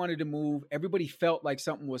nobody wanted to move. Everybody felt like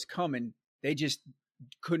something was coming. They just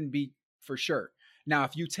couldn't be for sure. Now,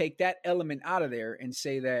 if you take that element out of there and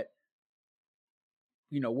say that,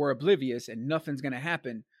 we're oblivious and nothing's going to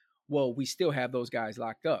happen, well, we still have those guys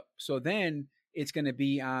locked up. So then it's going to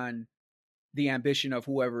be on the ambition of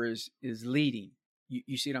whoever is leading.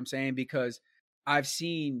 You see what I'm saying? Because I've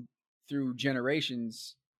seen through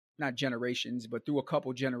generations, not generations, but through a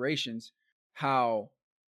couple generations, how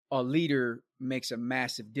a leader makes a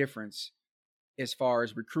massive difference as far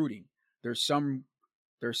as recruiting. There's some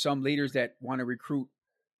leaders that want to recruit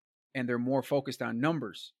and they're more focused on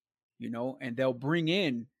numbers, and they'll bring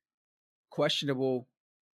in questionable,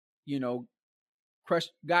 you know,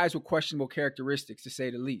 guys with questionable characteristics, to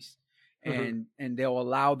say the least, and they'll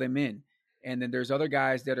allow them in. And then there's other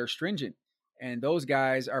guys that are stringent, and those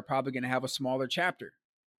guys are probably going to have a smaller chapter,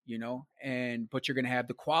 but you're going to have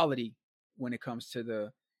the quality when it comes to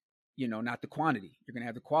the, not the quantity. You're going to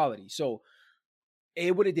have the quality. So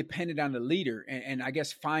it would have depended on the leader, and I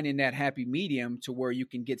guess finding that happy medium to where you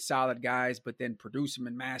can get solid guys, but then produce them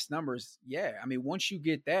in mass numbers. Yeah, I mean, once you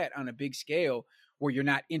get that on a big scale, where you're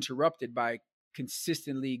not interrupted by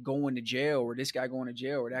consistently going to jail, or this guy going to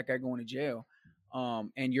jail, or that guy going to jail,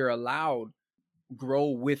 and you're allowed grow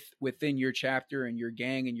within your chapter and your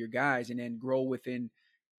gang and your guys, and then grow within,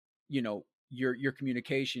 your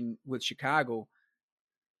communication with Chicago.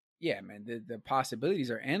 Yeah, man, the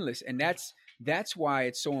possibilities are endless. And that's why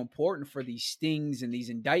it's so important for these stings and these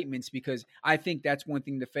indictments, because I think that's one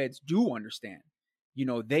thing the feds do understand.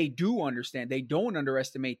 They do understand. They don't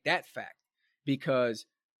underestimate that fact, because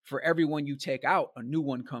for everyone you take out, a new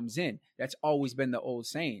one comes in. That's always been the old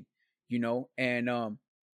saying, and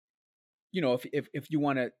if you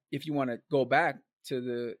want to go back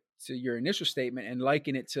to your initial statement and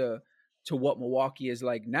liken it to what Milwaukee is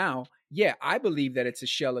like now, yeah, I believe that it's a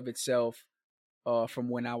shell of itself from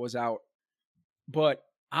when I was out, but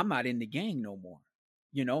I'm not in the gang no more.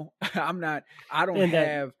 I'm not. I don't And that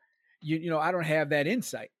have I don't have that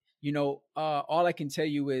insight. All I can tell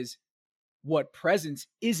you is what presence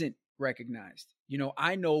isn't recognized.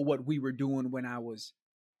 I know what we were doing when I was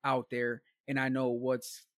out there, and I know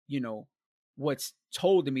what's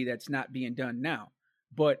told to me that's not being done now.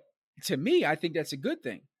 But to me, I think that's a good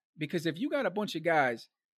thing, because if you got a bunch of guys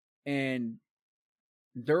and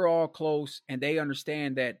they're all close and they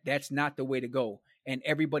understand that that's not the way to go, and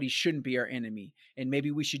everybody shouldn't be our enemy, and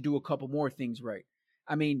maybe we should do a couple more things right.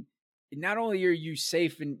 I mean, not only are you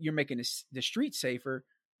safe and you're making the street safer,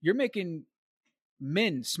 you're making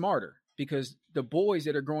men smarter, because the boys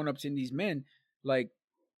that are growing up seeing these men, like,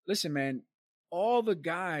 listen, man, all the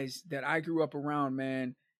guys that I grew up around,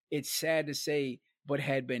 man, it's sad to say, but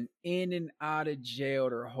had been in and out of jail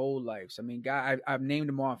their whole lives. I mean, I've named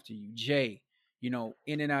them off to you. Jay, in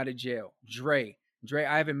and out of jail. Dre,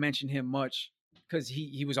 I haven't mentioned him much because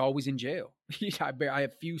he was always in jail. I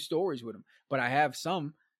have few stories with him, but I have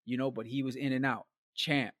some, but he was in and out.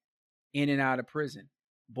 Champ, in and out of prison.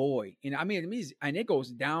 Boy, and I mean, and it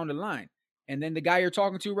goes down the line. And then the guy you're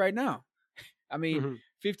talking to right now, I mean,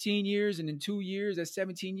 15 years, and in 2 years, that's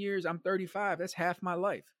 17 years. I'm 35. That's half my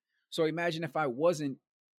life. So imagine if I wasn't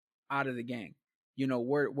out of the gang.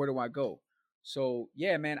 where do I go? So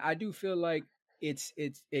yeah, man, I do feel like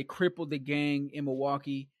it crippled the gang in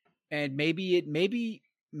Milwaukee, and maybe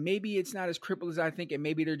it's not as crippled as I think, and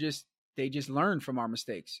maybe they just learn from our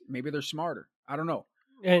mistakes. Maybe they're smarter. I don't know.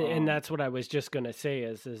 And that's what I was just going to say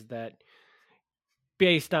is that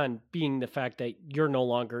based on being the fact that you're no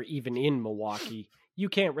longer even in Milwaukee, you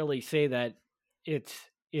can't really say that it's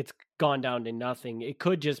gone down to nothing. It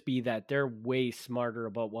could just be that they're way smarter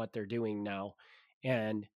about what they're doing now,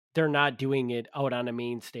 and they're not doing it out on a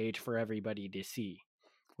main stage for everybody to see.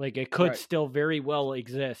 Like it could still very well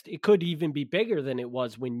exist. It could even be bigger than it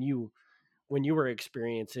was when you were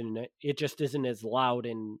experiencing it. It just isn't as loud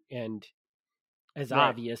and as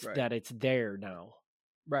obvious that it's there now.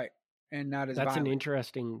 Right. And not as That's violent. an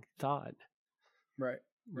interesting thought. Right.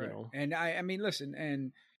 And I mean, listen,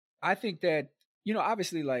 and I think that,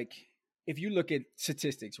 obviously, like, if you look at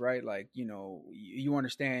statistics, right, like, you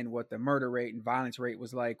understand what the murder rate and violence rate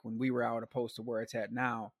was like when we were out opposed to where it's at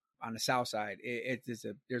now on the South Side.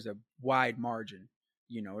 There's a wide margin,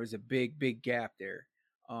 there's a big gap there.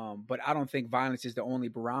 But I don't think violence is the only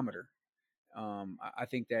barometer. I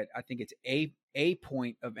think it's a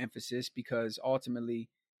point of emphasis because ultimately,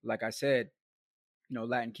 like I said,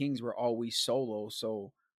 Latin Kings were always solo,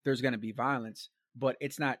 so there's going to be violence, but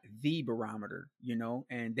it's not the barometer,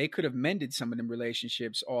 and they could have mended some of them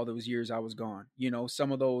relationships all those years I was gone.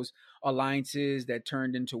 Some of those alliances that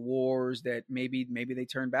turned into wars that maybe they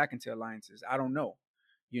turned back into alliances. I don't know,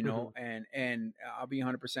 and I'll be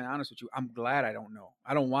 100% honest with you. I'm glad I don't know.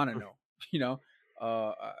 I don't want to know,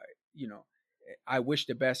 I wish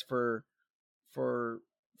the best for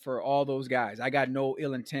all those guys. I got no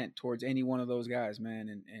ill intent towards any one of those guys, man.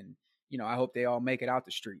 And I hope they all make it out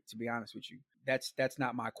the street, to be honest with you. That's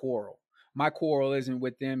not my quarrel. My quarrel isn't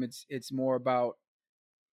with them. It's more about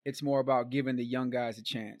giving the young guys a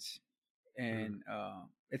chance. And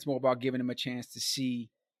it's more about giving them a chance to see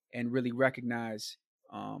and really recognize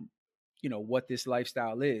what this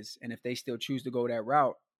lifestyle is. And if they still choose to go that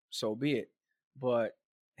route, so be it. But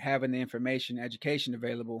having the information, education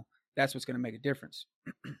available, that's what's going to make a difference.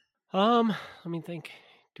 Let me think.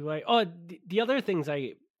 The other things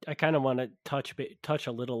I kind of want to touch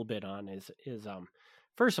a little bit on is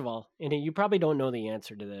first of all, and you probably don't know the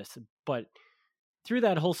answer to this, but through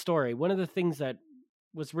that whole story, one of the things that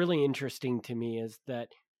was really interesting to me is that,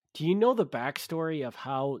 do you know the backstory of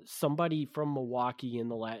how somebody from Milwaukee in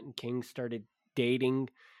the Latin Kings started dating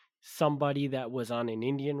somebody that was on an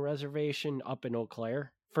Indian reservation up in Eau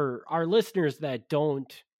Claire? For our listeners that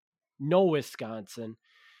don't know Wisconsin,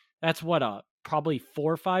 that's probably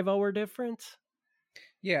 4 or 5 hour difference.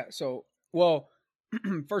 Yeah. So, well,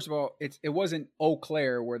 first of all, it wasn't Eau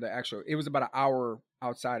Claire where it was about an hour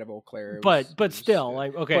outside of Eau Claire. But still,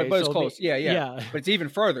 like, okay. But it's close. Yeah. But it's even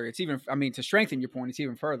further. To strengthen your point, it's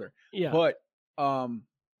even further. Yeah. But,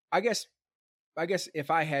 I guess if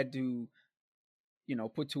I had to,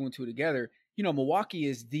 put 2 and 2 together, Milwaukee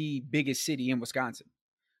is the biggest city in Wisconsin.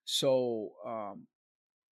 So,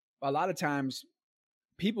 a lot of times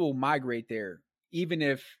people migrate there, even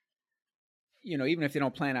if they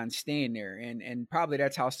don't plan on staying there. And probably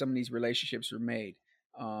that's how some of these relationships are made.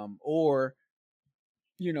 Or,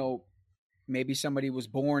 maybe somebody was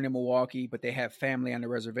born in Milwaukee, but they have family on the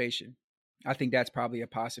reservation. I think that's probably a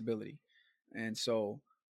possibility. And so,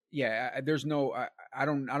 yeah, there's no, I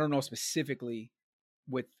don't know specifically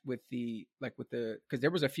because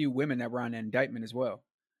there was a few women that were on the indictment as well.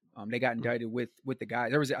 They got indicted with the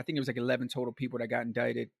guys. I think there was like 11 total people that got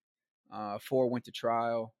indicted. 4 went to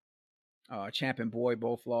trial. Champ and Boy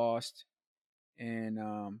both lost, and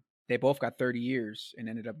they both got 30 years and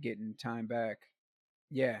ended up getting time back.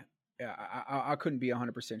 Yeah. I couldn't be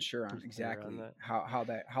 100% sure on exactly how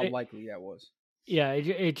likely that was. Yeah,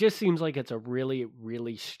 it just seems like it's a really,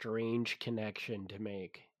 really strange connection to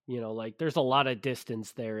make. Like there's a lot of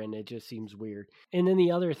distance there and it just seems weird. And then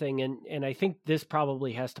the other thing, and I think this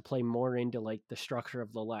probably has to play more into like the structure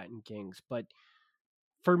of the Latin Kings, but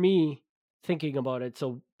for me, thinking about it,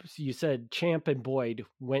 so you said Champ and Boyd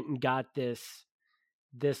went and got this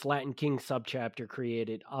Latin King subchapter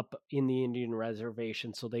created up in the Indian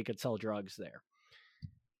reservation so they could sell drugs there.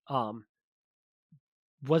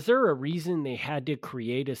 Was there a reason they had to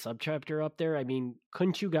create a subchapter up there? I mean,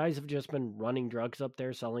 couldn't you guys have just been running drugs up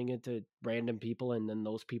there, selling it to random people, and then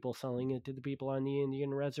those people selling it to the people on the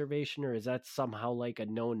Indian reservation? Or is that somehow like a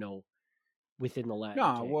no-no within the Latin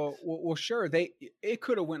Kings? Well, sure. It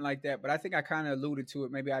could have went like that, but I think I kind of alluded to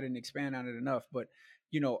it. Maybe I didn't expand on it enough, but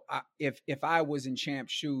if I was in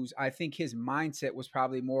Champ's shoes, I think his mindset was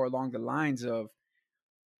probably more along the lines of,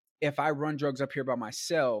 if I run drugs up here by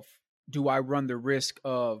myself, do I run the risk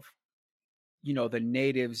of, the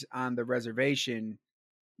natives on the reservation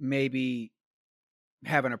maybe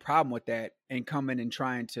having a problem with that and coming and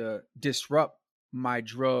trying to disrupt my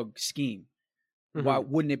drug scheme. Why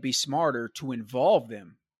wouldn't it be smarter to involve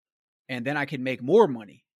them, and then I could make more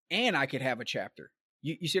money and I could have a chapter?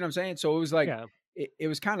 You see what I'm saying? So it was like, it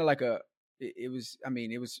was kind of like it was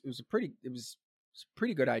a pretty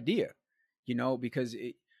good idea, because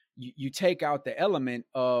you take out the element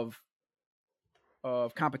of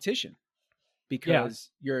competition, because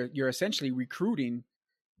you're essentially recruiting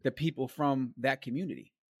the people from that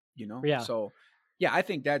community, So I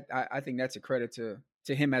think that's a credit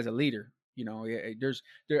to him as a leader.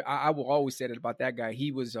 I will always say that about that guy.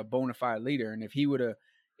 He was a bona fide leader, and if he would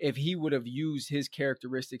have used his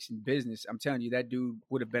characteristics in business, I'm telling you, that dude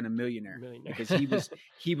would have been a millionaire. Because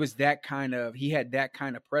he was that kind of, he had that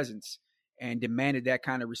kind of presence and demanded that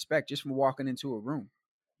kind of respect just from walking into a room,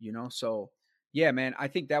 So yeah, man, I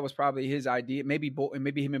think that was probably his idea. Maybe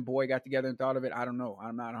him and Boy got together and thought of it. I don't know.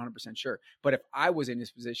 I'm not 100% sure. But if I was in this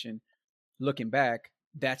position, looking back,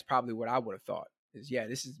 that's probably what I would have thought.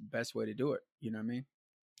 This is the best way to do it. You know what I mean?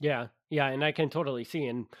 Yeah, and I can totally see.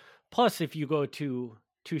 And plus, if you go to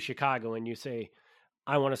Chicago and you say,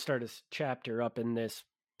 I want to start a chapter up in this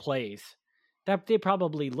place, that they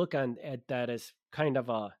probably look at that as kind of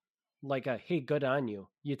hey, good on you.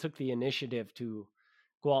 You took the initiative to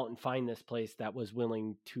go out and find this place that was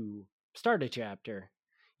willing to start a chapter,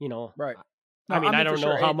 Right. I mean, I don't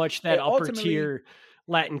know how much that upper tier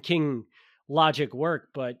Latin King logic work,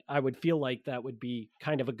 but I would feel like that would be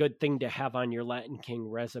kind of a good thing to have on your Latin King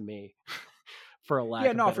resume for a lack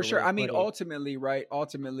of better for sure. I mean, ultimately,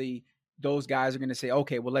 ultimately those guys are going to say,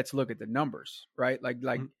 okay, well, let's look at the numbers, right? Like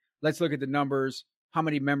let's look at the numbers. How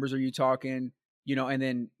many members are you talking? And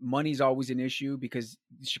then money's always an issue because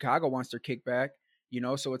Chicago wants their kickback,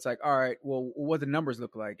 so it's like, all right, well, what the numbers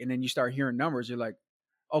look like? And then you start hearing numbers. You're like,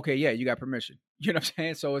 okay, yeah, you got permission. You know what I'm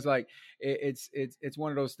saying? So it's like, it's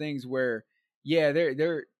one of those things where,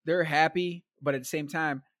 they're happy, but at the same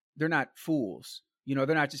time, they're not fools. They're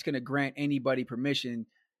not just going to grant anybody permission.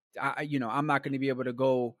 I'm not going to be able to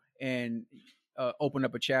go and open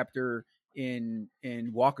up a chapter in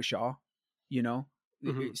Waukesha,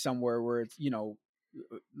 somewhere where it's, a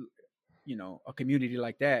community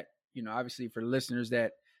like that. Obviously for listeners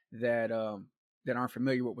that aren't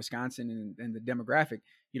familiar with Wisconsin and the demographic,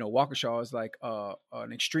 Waukesha is like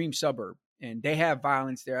an extreme suburb, and they have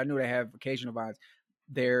violence there. I know they have occasional violence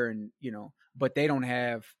there, and but they don't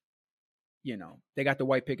have, they got the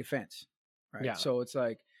white picket fence, right? Yeah. So it's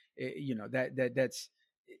like, that's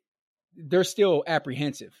they're still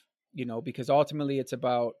apprehensive, because ultimately it's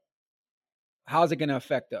about how's it going to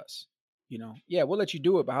affect us. We'll let you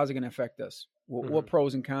do it, but how's it going to affect us? What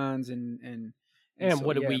pros and cons and so,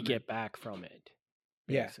 what do we get back from it?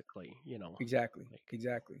 Basically, Exactly.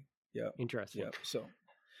 Exactly. Yeah. Interesting. Yeah. So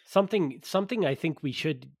something I think we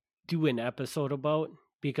should do an episode about,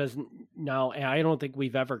 because now I don't think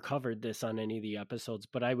we've ever covered this on any of the episodes,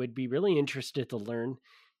 but I would be really interested to learn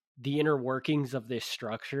the inner workings of this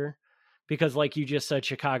structure, because like you just said,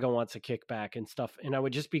 Chicago wants a kickback and stuff. And I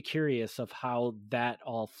would just be curious of how that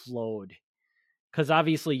all flowed. Because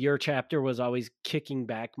obviously your chapter was always kicking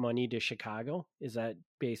back money to Chicago. Is that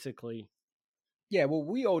basically? Yeah, well,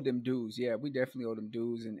 we owed them dues. Yeah, we definitely owed them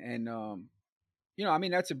dues. And I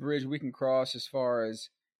mean, that's a bridge we can cross as far as,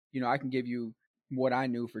 I can give you what I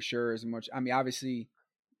knew for sure as much. I mean, obviously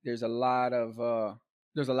there's a lot of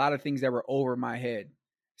things that were over my head,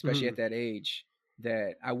 especially at that age,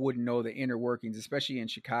 that I wouldn't know the inner workings, especially in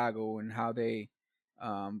Chicago, and how they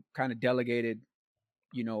kind of delegated,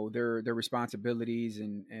 their responsibilities,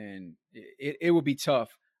 and it would be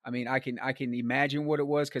tough. I mean, I can imagine what it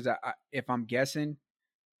was, because if I'm guessing,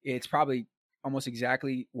 it's probably almost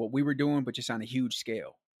exactly what we were doing, but just on a huge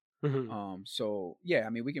scale. So yeah, I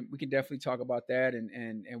mean, we can definitely talk about that,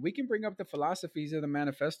 and we can bring up the philosophies of the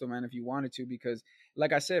manifesto, man, if you wanted to, because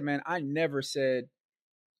like I said, man, I never said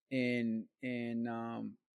in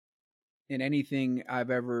anything I've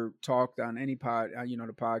ever talked on any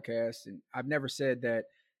the podcast, and I've never said that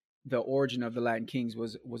the origin of the Latin Kings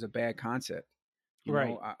was a bad concept.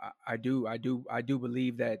 Right. I do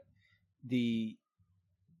believe that the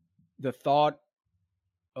thought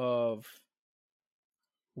of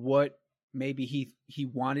what maybe he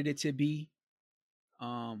wanted it to be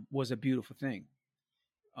was a beautiful thing,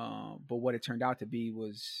 but what it turned out to be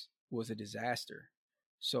was a disaster.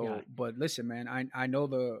 So, but listen, man, I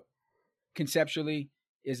know conceptually,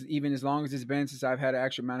 is even as long as it's been since I've had an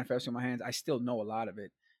actual manifesto in my hands, I still know a lot of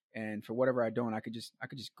it, and for whatever I don't, I could just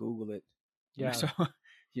Google it. Yeah.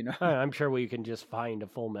 you know. I'm sure we can just find a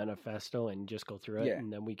full manifesto and just go through it, Yeah.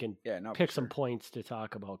 and then we can Yeah, pick some points to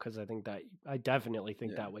talk about, because I definitely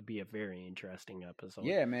think that would be a very interesting episode.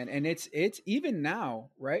 Yeah, man. And it's even now,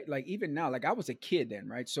 right? Like even now, like I was a kid then,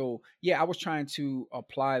 right? So yeah, I was trying to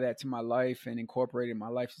apply that to my life and incorporate it in my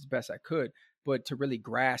life as best I could. But to really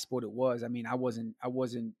grasp what it was, I mean, I wasn't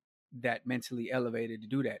that mentally elevated to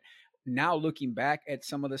do that. Now looking back at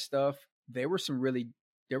some of the stuff, there was some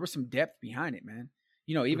depth behind it, man.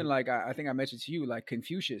 You know, even like I think I mentioned to you, like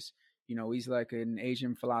Confucius, you know, he's like an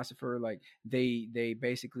Asian philosopher. Like they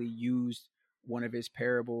basically used one of his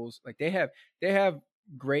parables. Like they have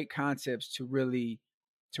great concepts to really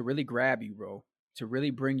grab you, bro, to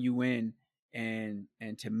really bring you in and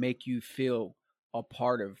to make you feel a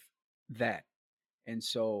part of that. And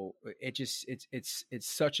so it's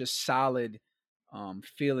such a solid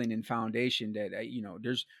feeling and foundation that you know,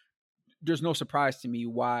 there's no surprise to me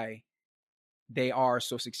why they are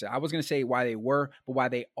so successful. I was going to say why they were, but why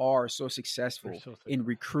they are so successful in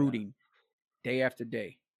recruiting day after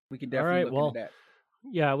day. We can definitely look into that.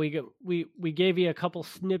 Yeah, we gave you a couple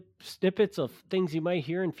snippets of things you might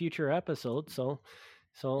hear in future episodes. So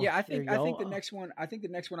yeah, I think the next one I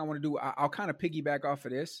want to do, I'll kind of piggyback off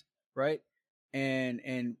of this, right?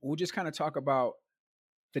 And we'll just kind of talk about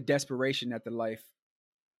the desperation that the life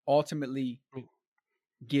ultimately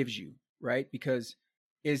gives you, right? Because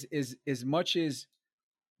as much as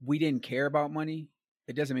we didn't care about money,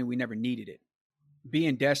 it doesn't mean we never needed it.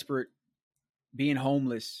 Being desperate, being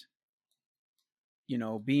homeless, you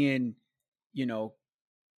know, being, you know,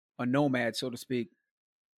 a nomad, so to speak,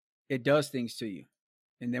 it does things to you.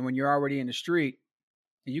 And then when you're already in the street,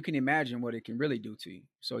 you can imagine what it can really do to you.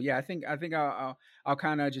 So yeah, I think I'll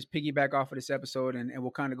kind of just piggyback off of this episode, and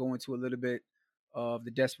we'll kind of go into a little bit of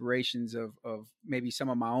the desperations of maybe some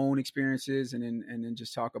of my own experiences, and then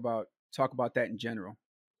just talk about that in general.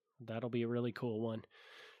 That'll be a really cool one.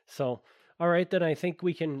 So, all right, then I think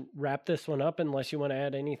we can wrap this one up unless you want to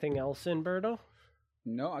add anything else in, Berto.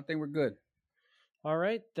 No, I think we're good. All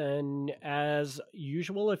right, then as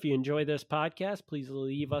usual, if you enjoy this podcast, please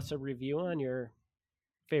leave us a review on your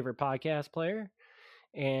favorite podcast player.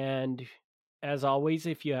 And as always,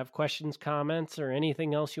 if you have questions, comments, or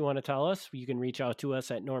anything else you want to tell us, you can reach out to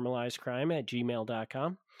us at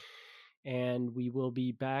normalizedcrime@gmail.com. And we will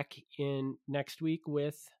be back in next week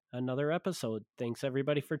with another episode. Thanks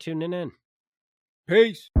everybody for tuning in.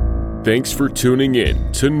 Peace. Thanks for tuning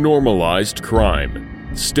in to Normalized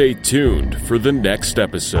Crime. Stay tuned for the next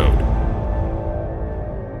episode.